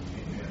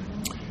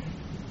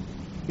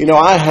 You know,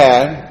 I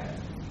had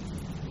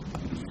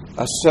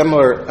a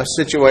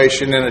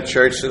situation in a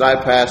church that I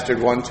pastored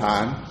one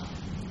time,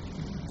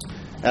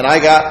 and I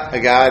got a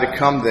guy to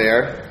come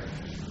there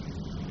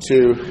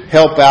to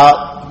help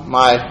out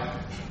my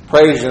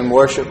praise and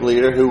worship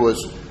leader, who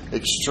was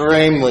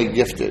extremely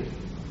gifted,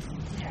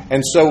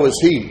 and so was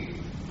he.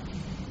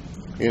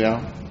 You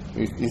know,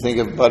 you think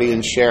of Buddy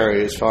and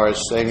Sherry as far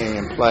as singing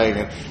and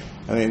playing.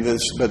 I mean,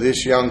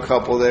 this young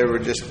couple, they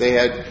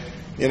had,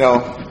 you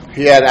know,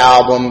 he had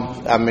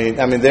albums. I mean,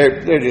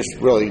 they're just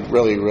really,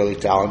 really, really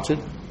talented.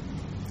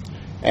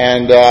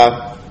 And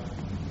I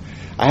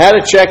had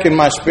a check in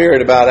my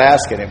spirit about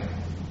asking him,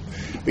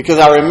 because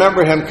I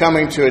remember him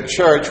coming to a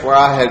church where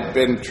I had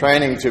been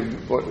training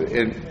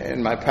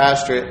in my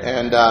pastorate,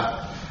 and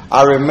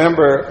I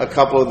remember a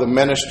couple of the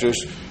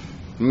ministers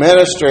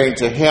ministering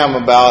to him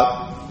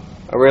about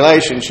a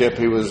relationship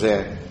he was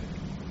in.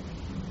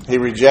 He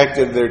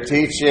rejected their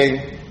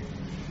teaching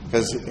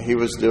because he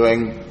was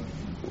doing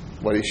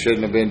what he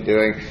shouldn't have been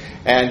doing,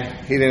 and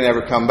he didn't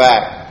ever come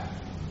back.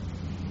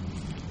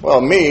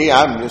 Well, me,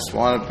 I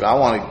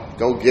want to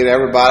go get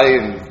everybody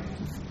and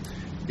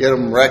get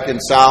them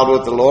reconciled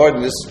with the Lord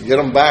and just get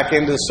them back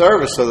into the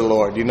service of the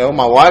Lord. You know,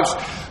 my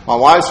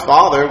wife's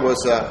father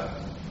was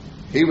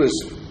he was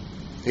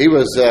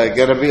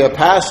going to be a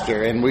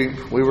pastor, and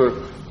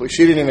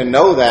she didn't even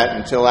know that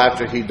until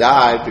after he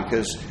died,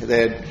 because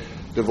they had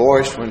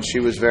divorced when she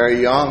was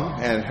very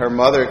young, and her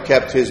mother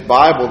kept his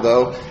Bible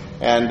though,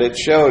 and it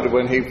showed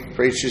when he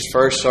preached his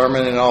first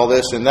sermon and all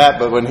this and that.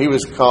 But when he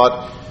was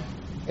caught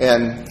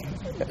in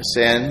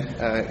sin,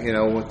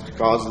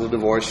 because of the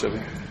divorce of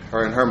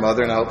her and her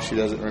mother, and I hope she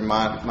doesn't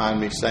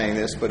mind me saying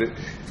this, but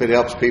if it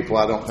helps people,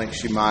 I don't think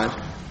she minds.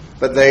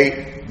 But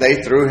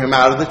they threw him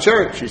out of the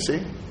church, you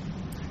see,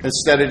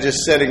 instead of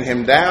just sitting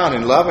him down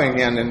and loving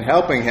him and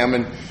helping him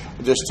and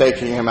just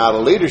taking him out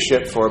of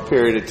leadership for a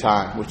period of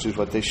time, which is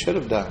what they should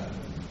have done.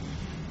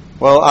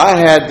 Well, I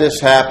had this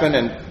happen,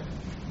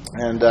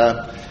 and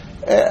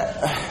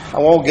I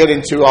won't get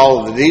into all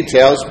of the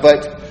details,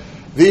 but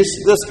this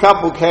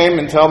couple came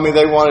and told me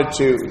they wanted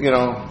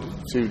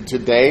to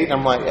date.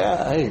 I'm like,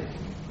 yeah, hey,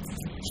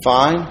 it's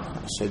fine.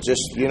 I said,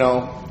 just, you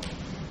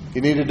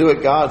need to do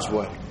it God's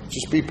way.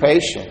 Just be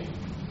patient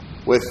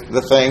with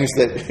the things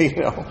that,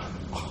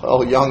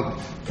 all young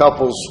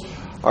couples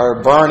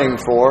are burning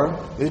for.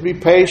 Just be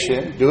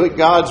patient. Do it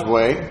God's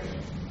way,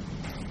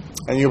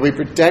 and you'll be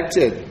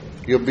protected.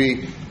 You'll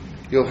be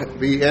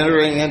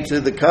entering into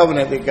the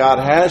covenant that God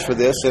has for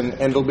this, and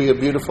it'll be a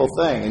beautiful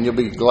thing, and you'll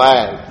be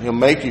glad. He'll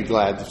make you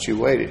glad that you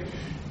waited.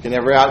 You can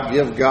never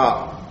outgive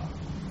God.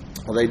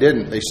 Well, they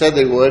didn't. They said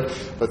they would,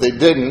 but they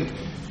didn't.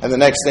 And the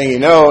next thing you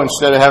know,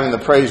 instead of having the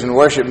praise and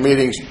worship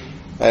meetings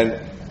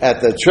and at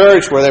the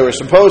church where they were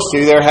supposed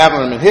to, they're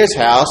having them in his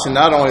house. And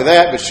not only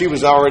that, but she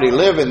was already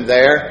living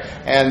there,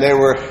 and they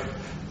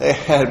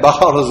had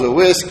bottles of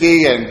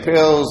whiskey and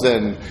pills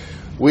and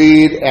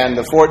weed, and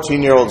the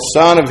 14-year-old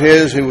son of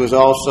his, who was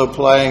also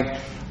playing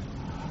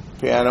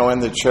piano in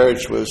the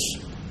church,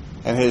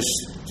 and his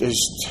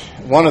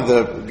one of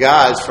the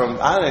guys from,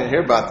 I didn't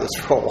hear about this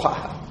for a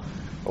while,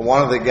 but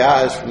one of the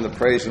guys from the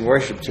praise and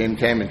worship team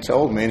came and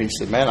told me, and he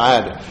said, man, I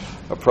had to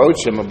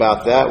approach him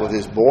about that with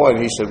his boy,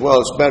 and he said,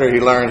 well, it's better he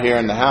learned here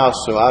in the house,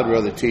 so I'd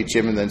rather teach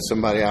him than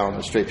somebody out on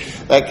the street.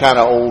 That kind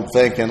of old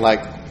thinking,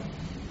 like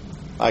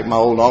my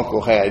old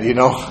uncle had, who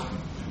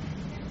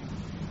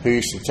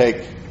used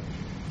to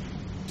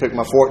took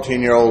my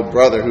 14-year-old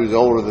brother, who's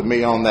older than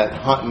me, on that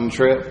hunting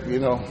trip,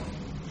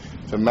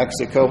 to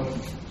Mexico.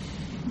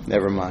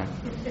 Never mind.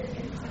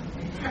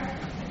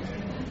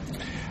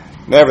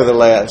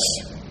 Nevertheless,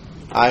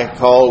 I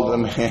called the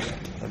man,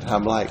 and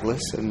I'm like,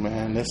 listen,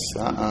 man, this,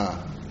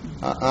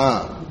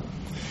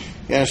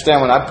 You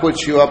understand, when I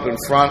put you up in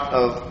front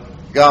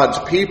of God's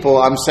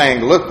people, I'm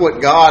saying, look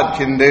what God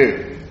can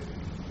do.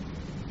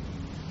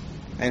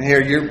 And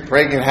here you're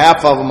bringing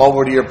half of them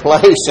over to your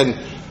place and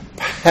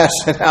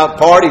passing out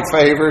party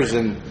favors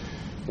and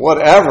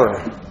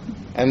whatever.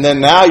 And then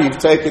now you've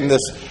taken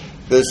this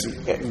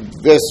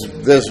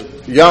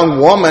young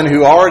woman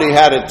who already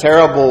had a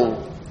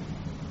terrible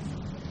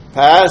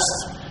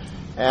past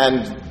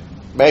and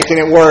making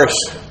it worse.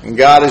 And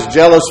God is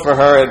jealous for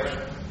her.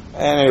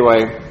 And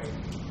anyway,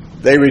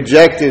 they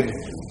rejected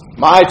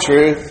my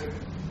truth,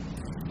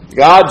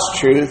 God's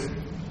truth,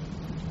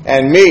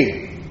 and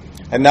me.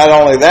 And not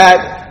only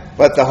that,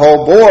 but the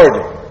whole board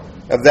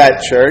of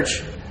that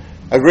church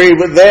agreed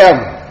with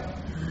them.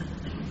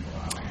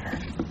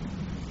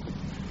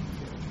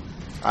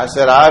 I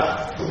said,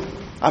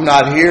 I'm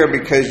not here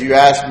because you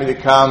asked me to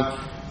come.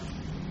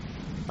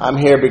 I'm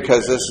here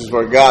because this is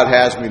where God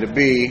has me to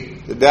be.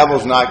 The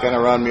devil's not going to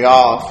run me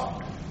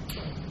off.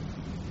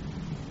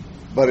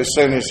 But as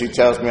soon as he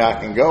tells me I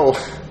can go,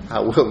 I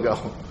will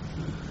go.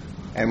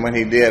 And when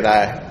he did,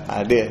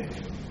 I did.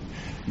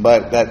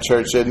 But that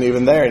church isn't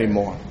even there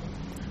anymore.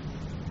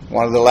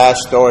 One of the last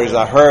stories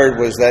I heard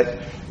was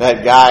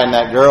that guy and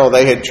that girl,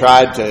 they had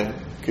tried to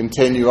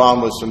continue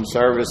on with some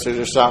services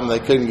or something. They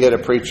couldn't get a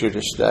preacher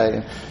to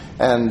stay.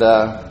 And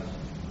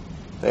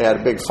they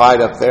had a big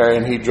fight up there,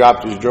 and he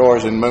dropped his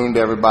drawers and mooned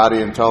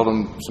everybody and told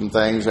them some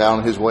things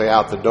on his way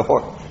out the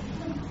door.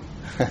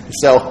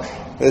 So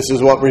this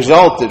is what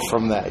resulted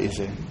from that, you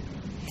see.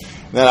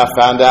 Then I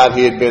found out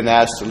he had been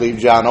asked to leave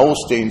John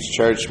Osteen's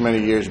church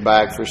many years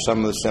back for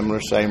some of the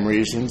same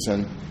reasons,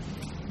 and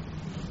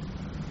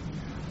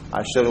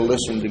I should have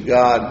listened to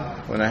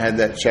God when I had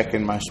that check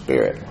in my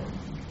spirit.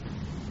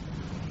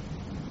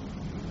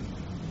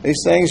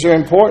 These things are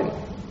important.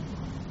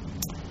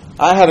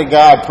 I had a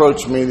guy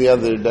approach me the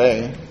other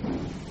day,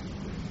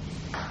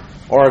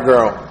 or a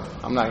girl.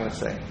 I'm not going to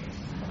say,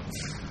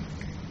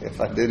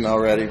 if I didn't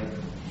already.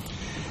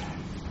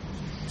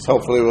 So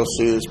hopefully we'll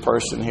see this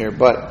person here.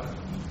 But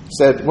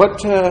said,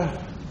 what's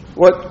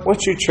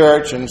your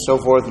church, and so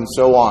forth and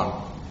so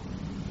on.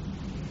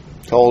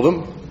 Told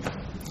him.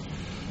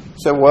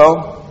 Said,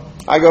 well,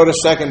 I go to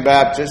Second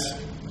Baptist.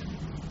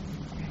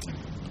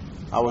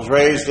 I was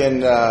raised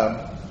in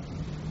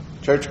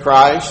Church of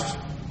Christ,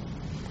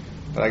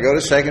 but I go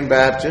to Second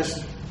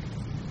Baptist.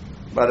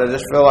 But I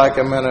just feel like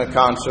I'm in a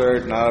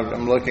concert, and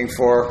I'm looking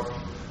for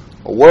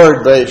a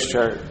word-based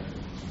church.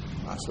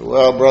 I said,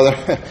 well,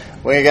 brother,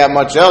 we ain't got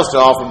much else to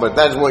offer, but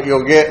that's what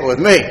you'll get with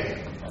me,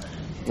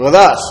 with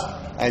us.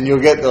 And you'll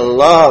get the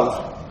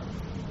love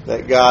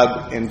that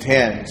God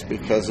intends,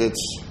 because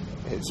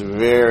it's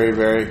very,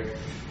 very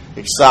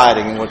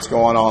exciting what's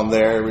going on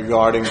there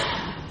regarding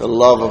the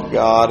love of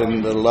God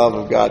and the love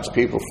of God's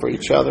people for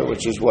each other,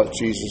 which is what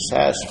Jesus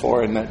asked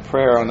for in that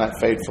prayer on that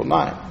fateful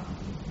night.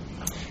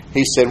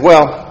 He said,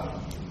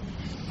 well,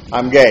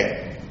 I'm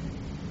gay.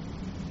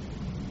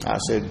 I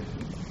said,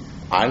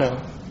 I know.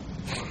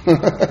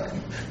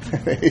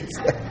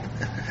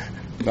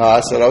 No, I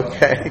said,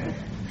 okay.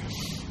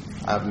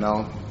 I've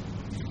known.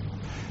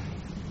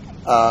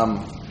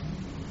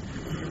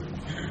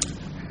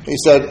 He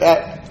said,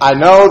 I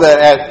know that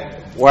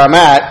at where I'm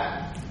at,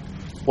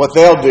 what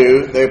they'll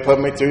do, they put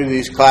me through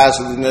these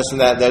classes and this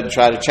and that, they'll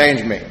try to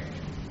change me.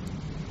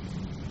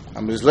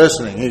 I'm just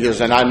listening. He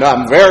goes, and I know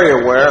I'm very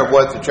aware of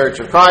what the Church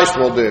of Christ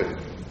will do.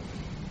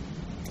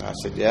 I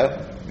said,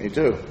 yeah, me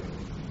too.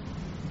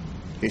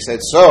 He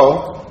said,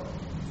 so,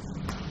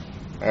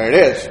 there it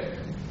is.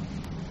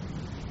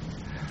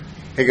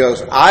 He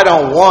goes, I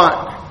don't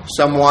want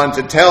someone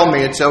to tell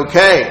me it's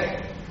okay.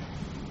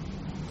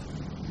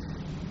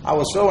 I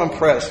was so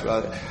impressed by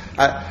it.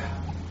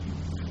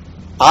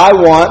 I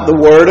want the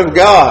Word of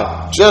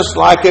God, just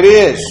like it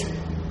is.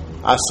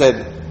 I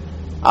said,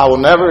 I will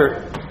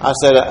never, I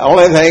said, the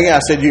only thing, I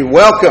said, you're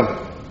welcome.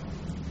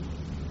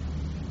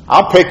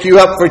 I'll pick you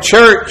up for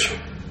church.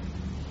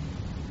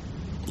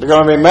 There are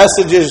going to be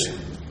messages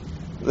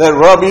that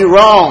rub you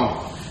wrong.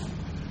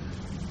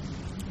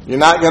 You're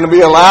not going to be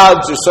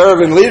allowed to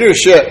serve in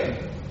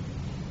leadership.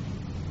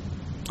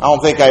 I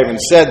don't think I even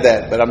said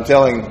that, but I'm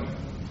telling,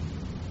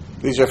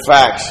 these are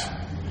facts.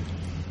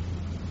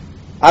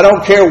 I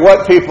don't care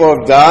what people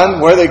have done,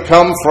 where they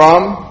come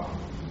from.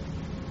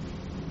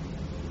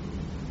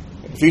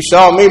 If you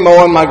saw me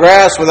mowing my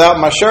grass without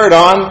my shirt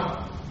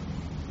on,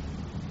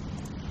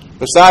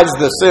 besides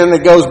the sin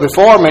that goes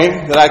before me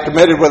that I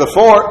committed with a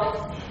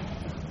fork,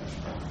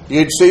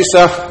 you'd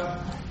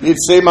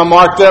see my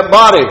marked up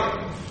body.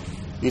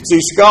 You'd see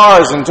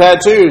scars and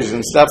tattoos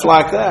and stuff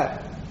like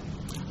that.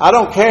 I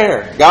don't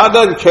care. God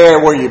doesn't care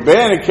where you've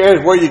been. He cares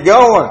where you're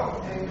going.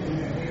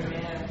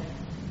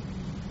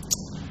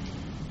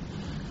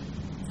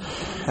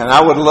 And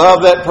I would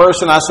love that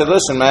person. I said,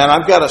 listen, man,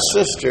 I've got a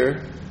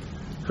sister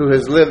who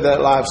has lived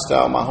that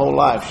lifestyle my whole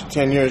life. She's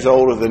 10 years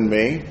older than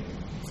me.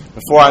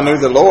 Before I knew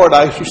the Lord,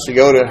 I used to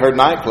go to her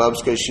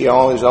nightclubs because she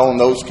always owned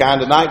those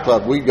kind of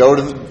nightclubs. We'd go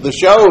to the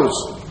shows.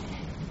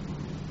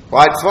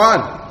 Quite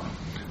fun.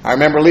 I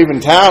remember leaving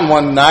town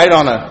one night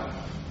on a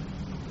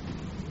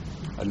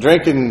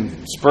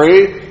drinking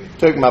spree.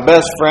 Took my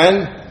best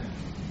friend.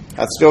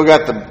 I still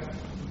got the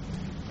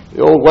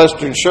old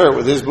Western shirt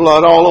with his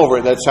blood all over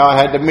it. That's how I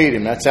had to meet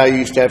him. That's how you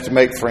used to have to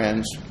make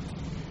friends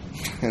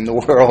in the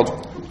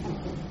world.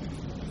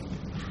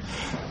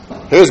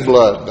 His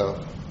blood, though.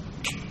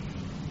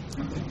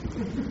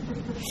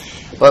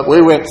 But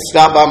we went to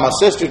stop by my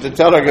sister to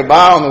tell her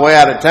goodbye on the way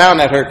out of town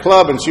at her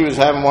club, and she was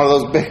having one of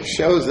those big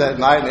shows that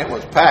night, and it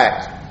was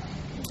packed.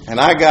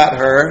 And I got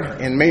her,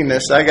 in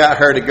meanness, I got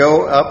her to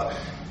go up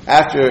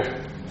after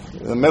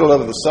the middle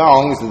of the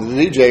songs to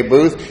the DJ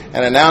booth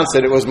and announce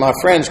that it was my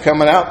friend's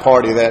coming out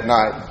party that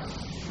night.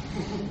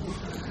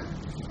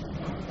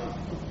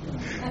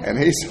 And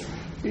he's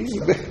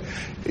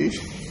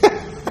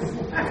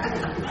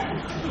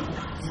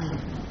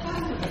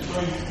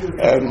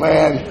and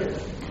man,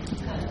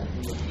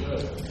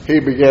 he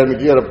began to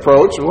get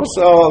approached. What's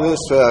all this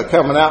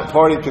coming out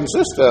party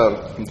consist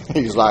of?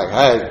 He's like,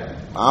 hey,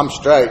 I'm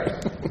straight.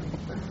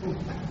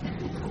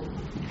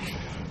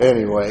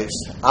 Anyways,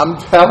 I'm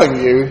telling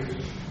you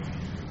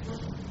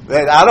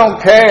that I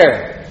don't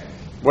care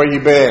where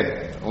you've been.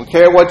 I don't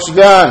care what you've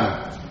done.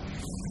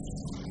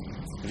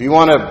 If you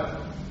want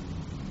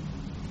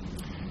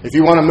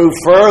to move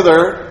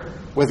further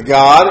with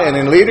God and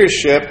in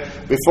leadership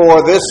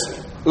before this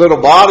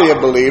little body of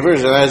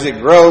believers, and as it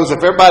grows,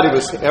 if everybody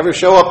was ever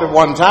show up at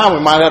one time,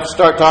 we might have to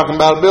start talking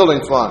about a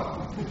building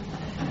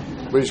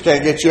fund. We just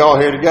can't get you all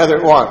here together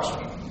at once.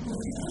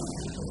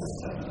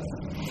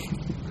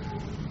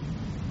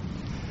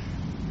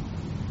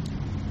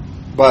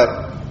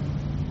 But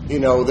you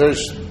know, there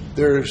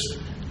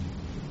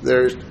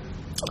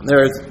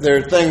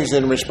are things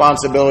and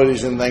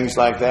responsibilities and things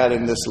like that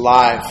in this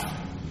life.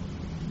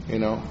 You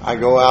know, I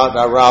go out and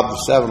I rob the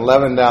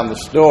 7-Eleven down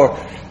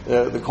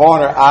the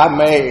corner. I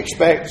may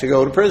expect to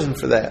go to prison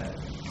for that.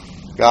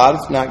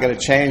 God's not going to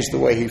change the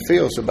way He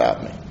feels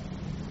about me.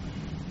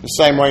 The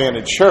same way in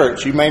a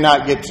church, you may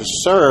not get to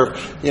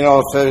serve. You know,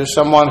 if there's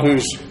someone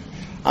who's,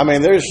 I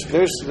mean, there's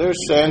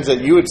sins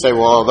that you would say,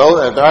 well,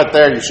 those right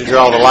there, you should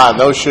draw the line.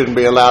 Those shouldn't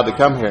be allowed to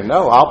come here.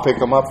 No, I'll pick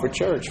them up for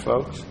church,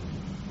 folks.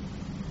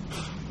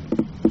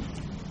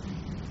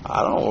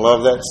 I don't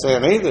love that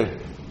sin either.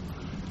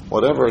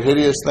 Whatever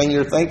hideous thing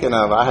you're thinking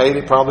of, I hate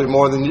it probably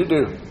more than you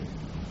do.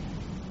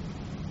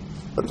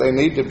 But they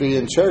need to be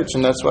in church,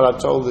 and that's what I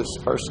told this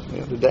person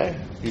the other day.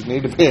 You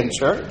need to be in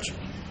church.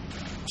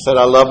 I said,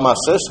 I love my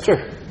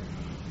sister.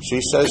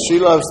 She says she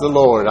loves the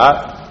Lord.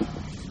 I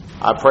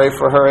pray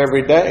for her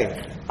every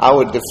day. I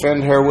would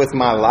defend her with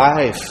my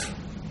life.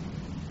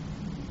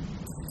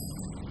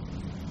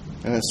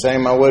 And the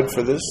same I would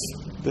for this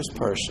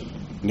person.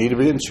 You need to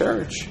be in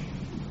church.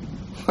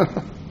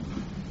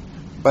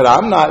 But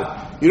I'm not.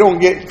 You don't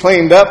get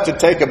cleaned up to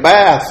take a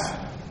bath.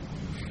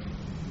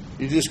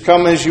 You just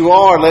come as you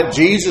are. Let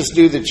Jesus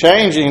do the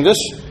changing. This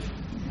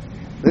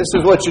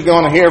is what you're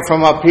going to hear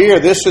from up here.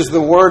 This is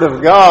the Word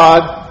of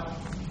God.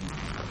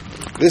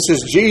 This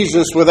is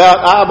Jesus without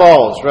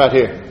eyeballs right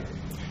here.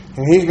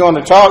 And He's going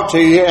to talk to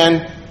you,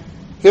 and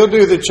He'll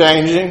do the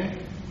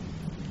changing.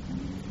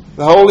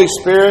 The Holy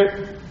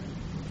Spirit,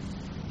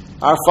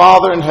 our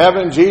Father in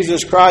heaven,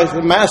 Jesus Christ,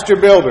 the master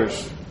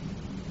builders.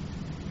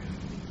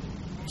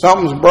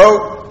 Something's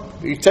broke,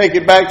 you take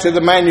it back to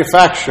the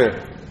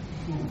manufacturer.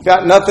 It's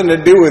got nothing to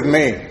do with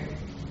me.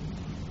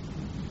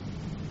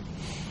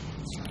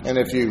 And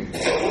if you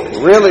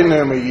really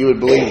knew me, you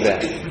would believe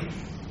that.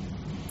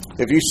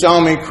 If you saw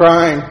me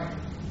crying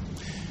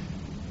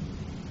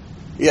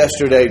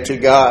yesterday to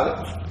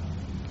God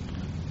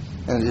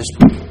and just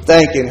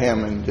thanking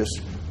Him and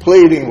just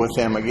pleading with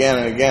Him again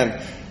and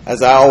again,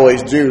 as I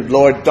always do,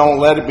 Lord, don't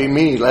let it be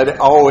me. Let it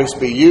always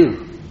be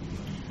You.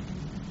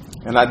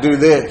 And I do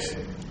this.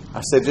 I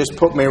said, just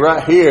put me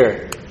right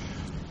here.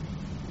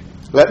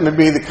 Let me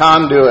be the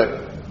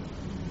conduit.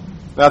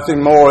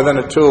 Nothing more than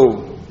a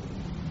tool.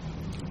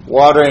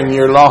 Watering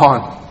your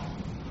lawn.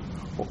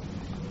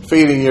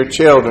 Feeding your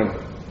children.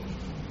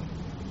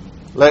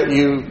 Let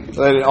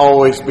it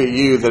always be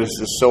You that is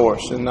the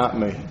source and not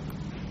me.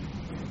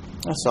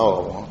 That's all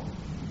I want.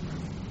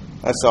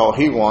 That's all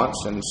He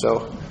wants. And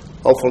so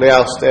hopefully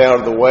I'll stay out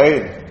of the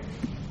way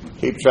and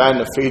keep trying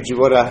to feed you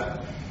what I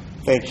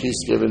think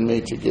He's given me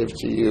to give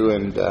to you,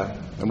 and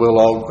we'll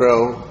all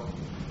grow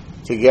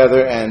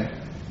together. And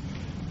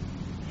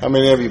how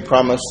many of you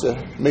promise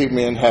to meet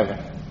me in heaven?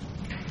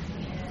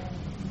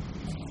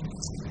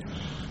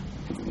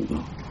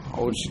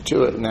 Hold you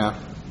to it now.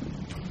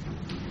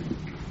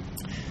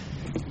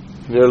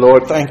 Dear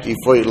Lord, thank You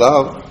for Your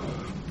love.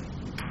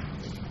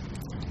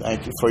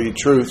 Thank You for Your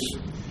truth,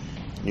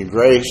 Your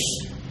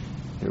grace,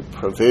 Your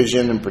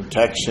provision and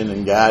protection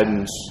and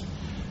guidance.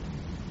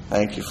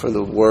 Thank You for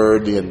the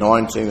Word, the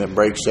anointing that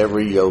breaks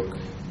every yoke.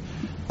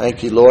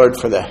 Thank You, Lord,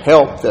 for the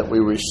help that we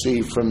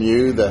receive from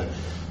You, the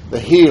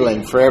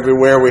healing for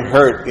everywhere we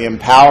hurt, the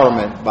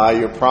empowerment by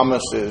Your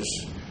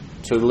promises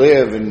to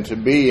live and to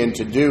be and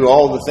to do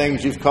all the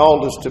things You've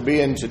called us to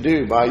be and to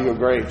do by Your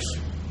grace.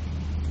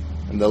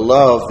 And the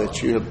love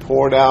that You have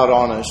poured out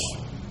on us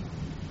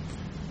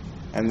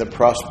and the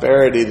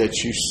prosperity that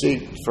You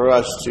seek for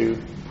us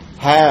to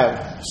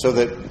have so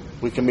that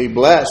we can be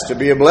blessed, to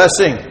be a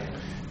blessing.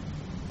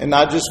 And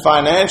not just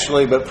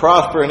financially, but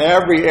prosper in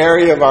every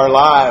area of our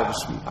lives,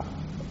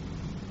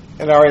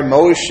 in our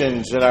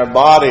emotions, in our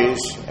bodies,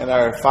 in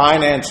our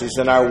finances,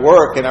 in our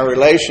work, in our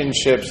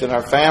relationships, in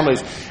our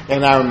families,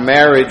 in our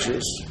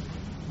marriages.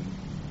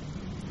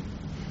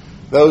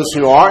 Those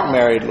who aren't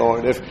married,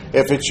 Lord, if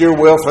it's Your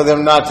will for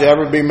them not to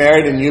ever be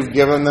married and You've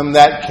given them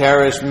that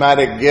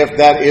charismatic gift,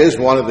 that is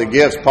one of the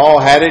gifts. Paul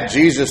had it,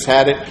 Jesus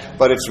had it,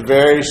 but it's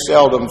very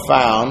seldom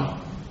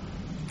found.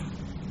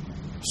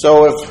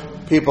 So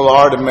if people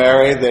are to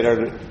marry that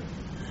are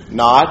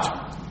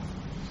not,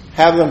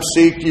 have them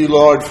seek you,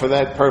 Lord, for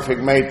that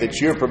perfect mate that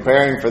you're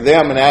preparing for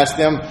them, and ask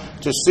them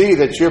to see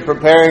that you're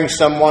preparing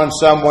someone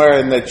somewhere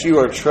and that you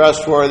are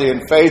trustworthy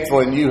and faithful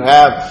and you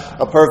have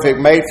a perfect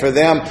mate for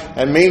them.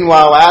 And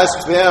meanwhile,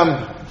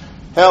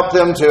 help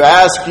them to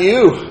ask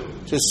you,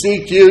 to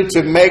seek you,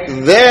 to make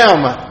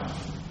them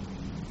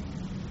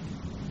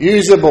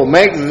usable.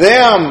 Make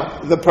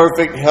them the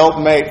perfect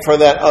helpmate for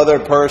that other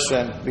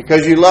person,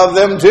 because you love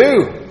them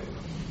too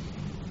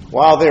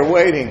while they're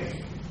waiting.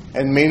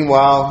 And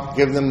meanwhile,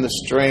 give them the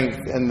strength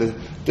and the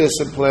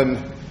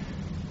discipline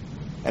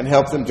and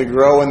help them to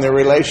grow in their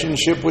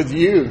relationship with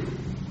you,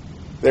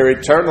 their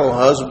eternal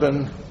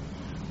husband,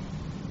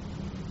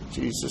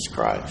 Jesus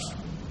Christ.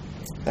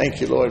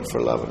 Thank you, Lord, for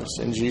loving us.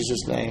 In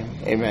Jesus' name,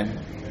 amen.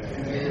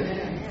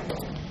 Amen.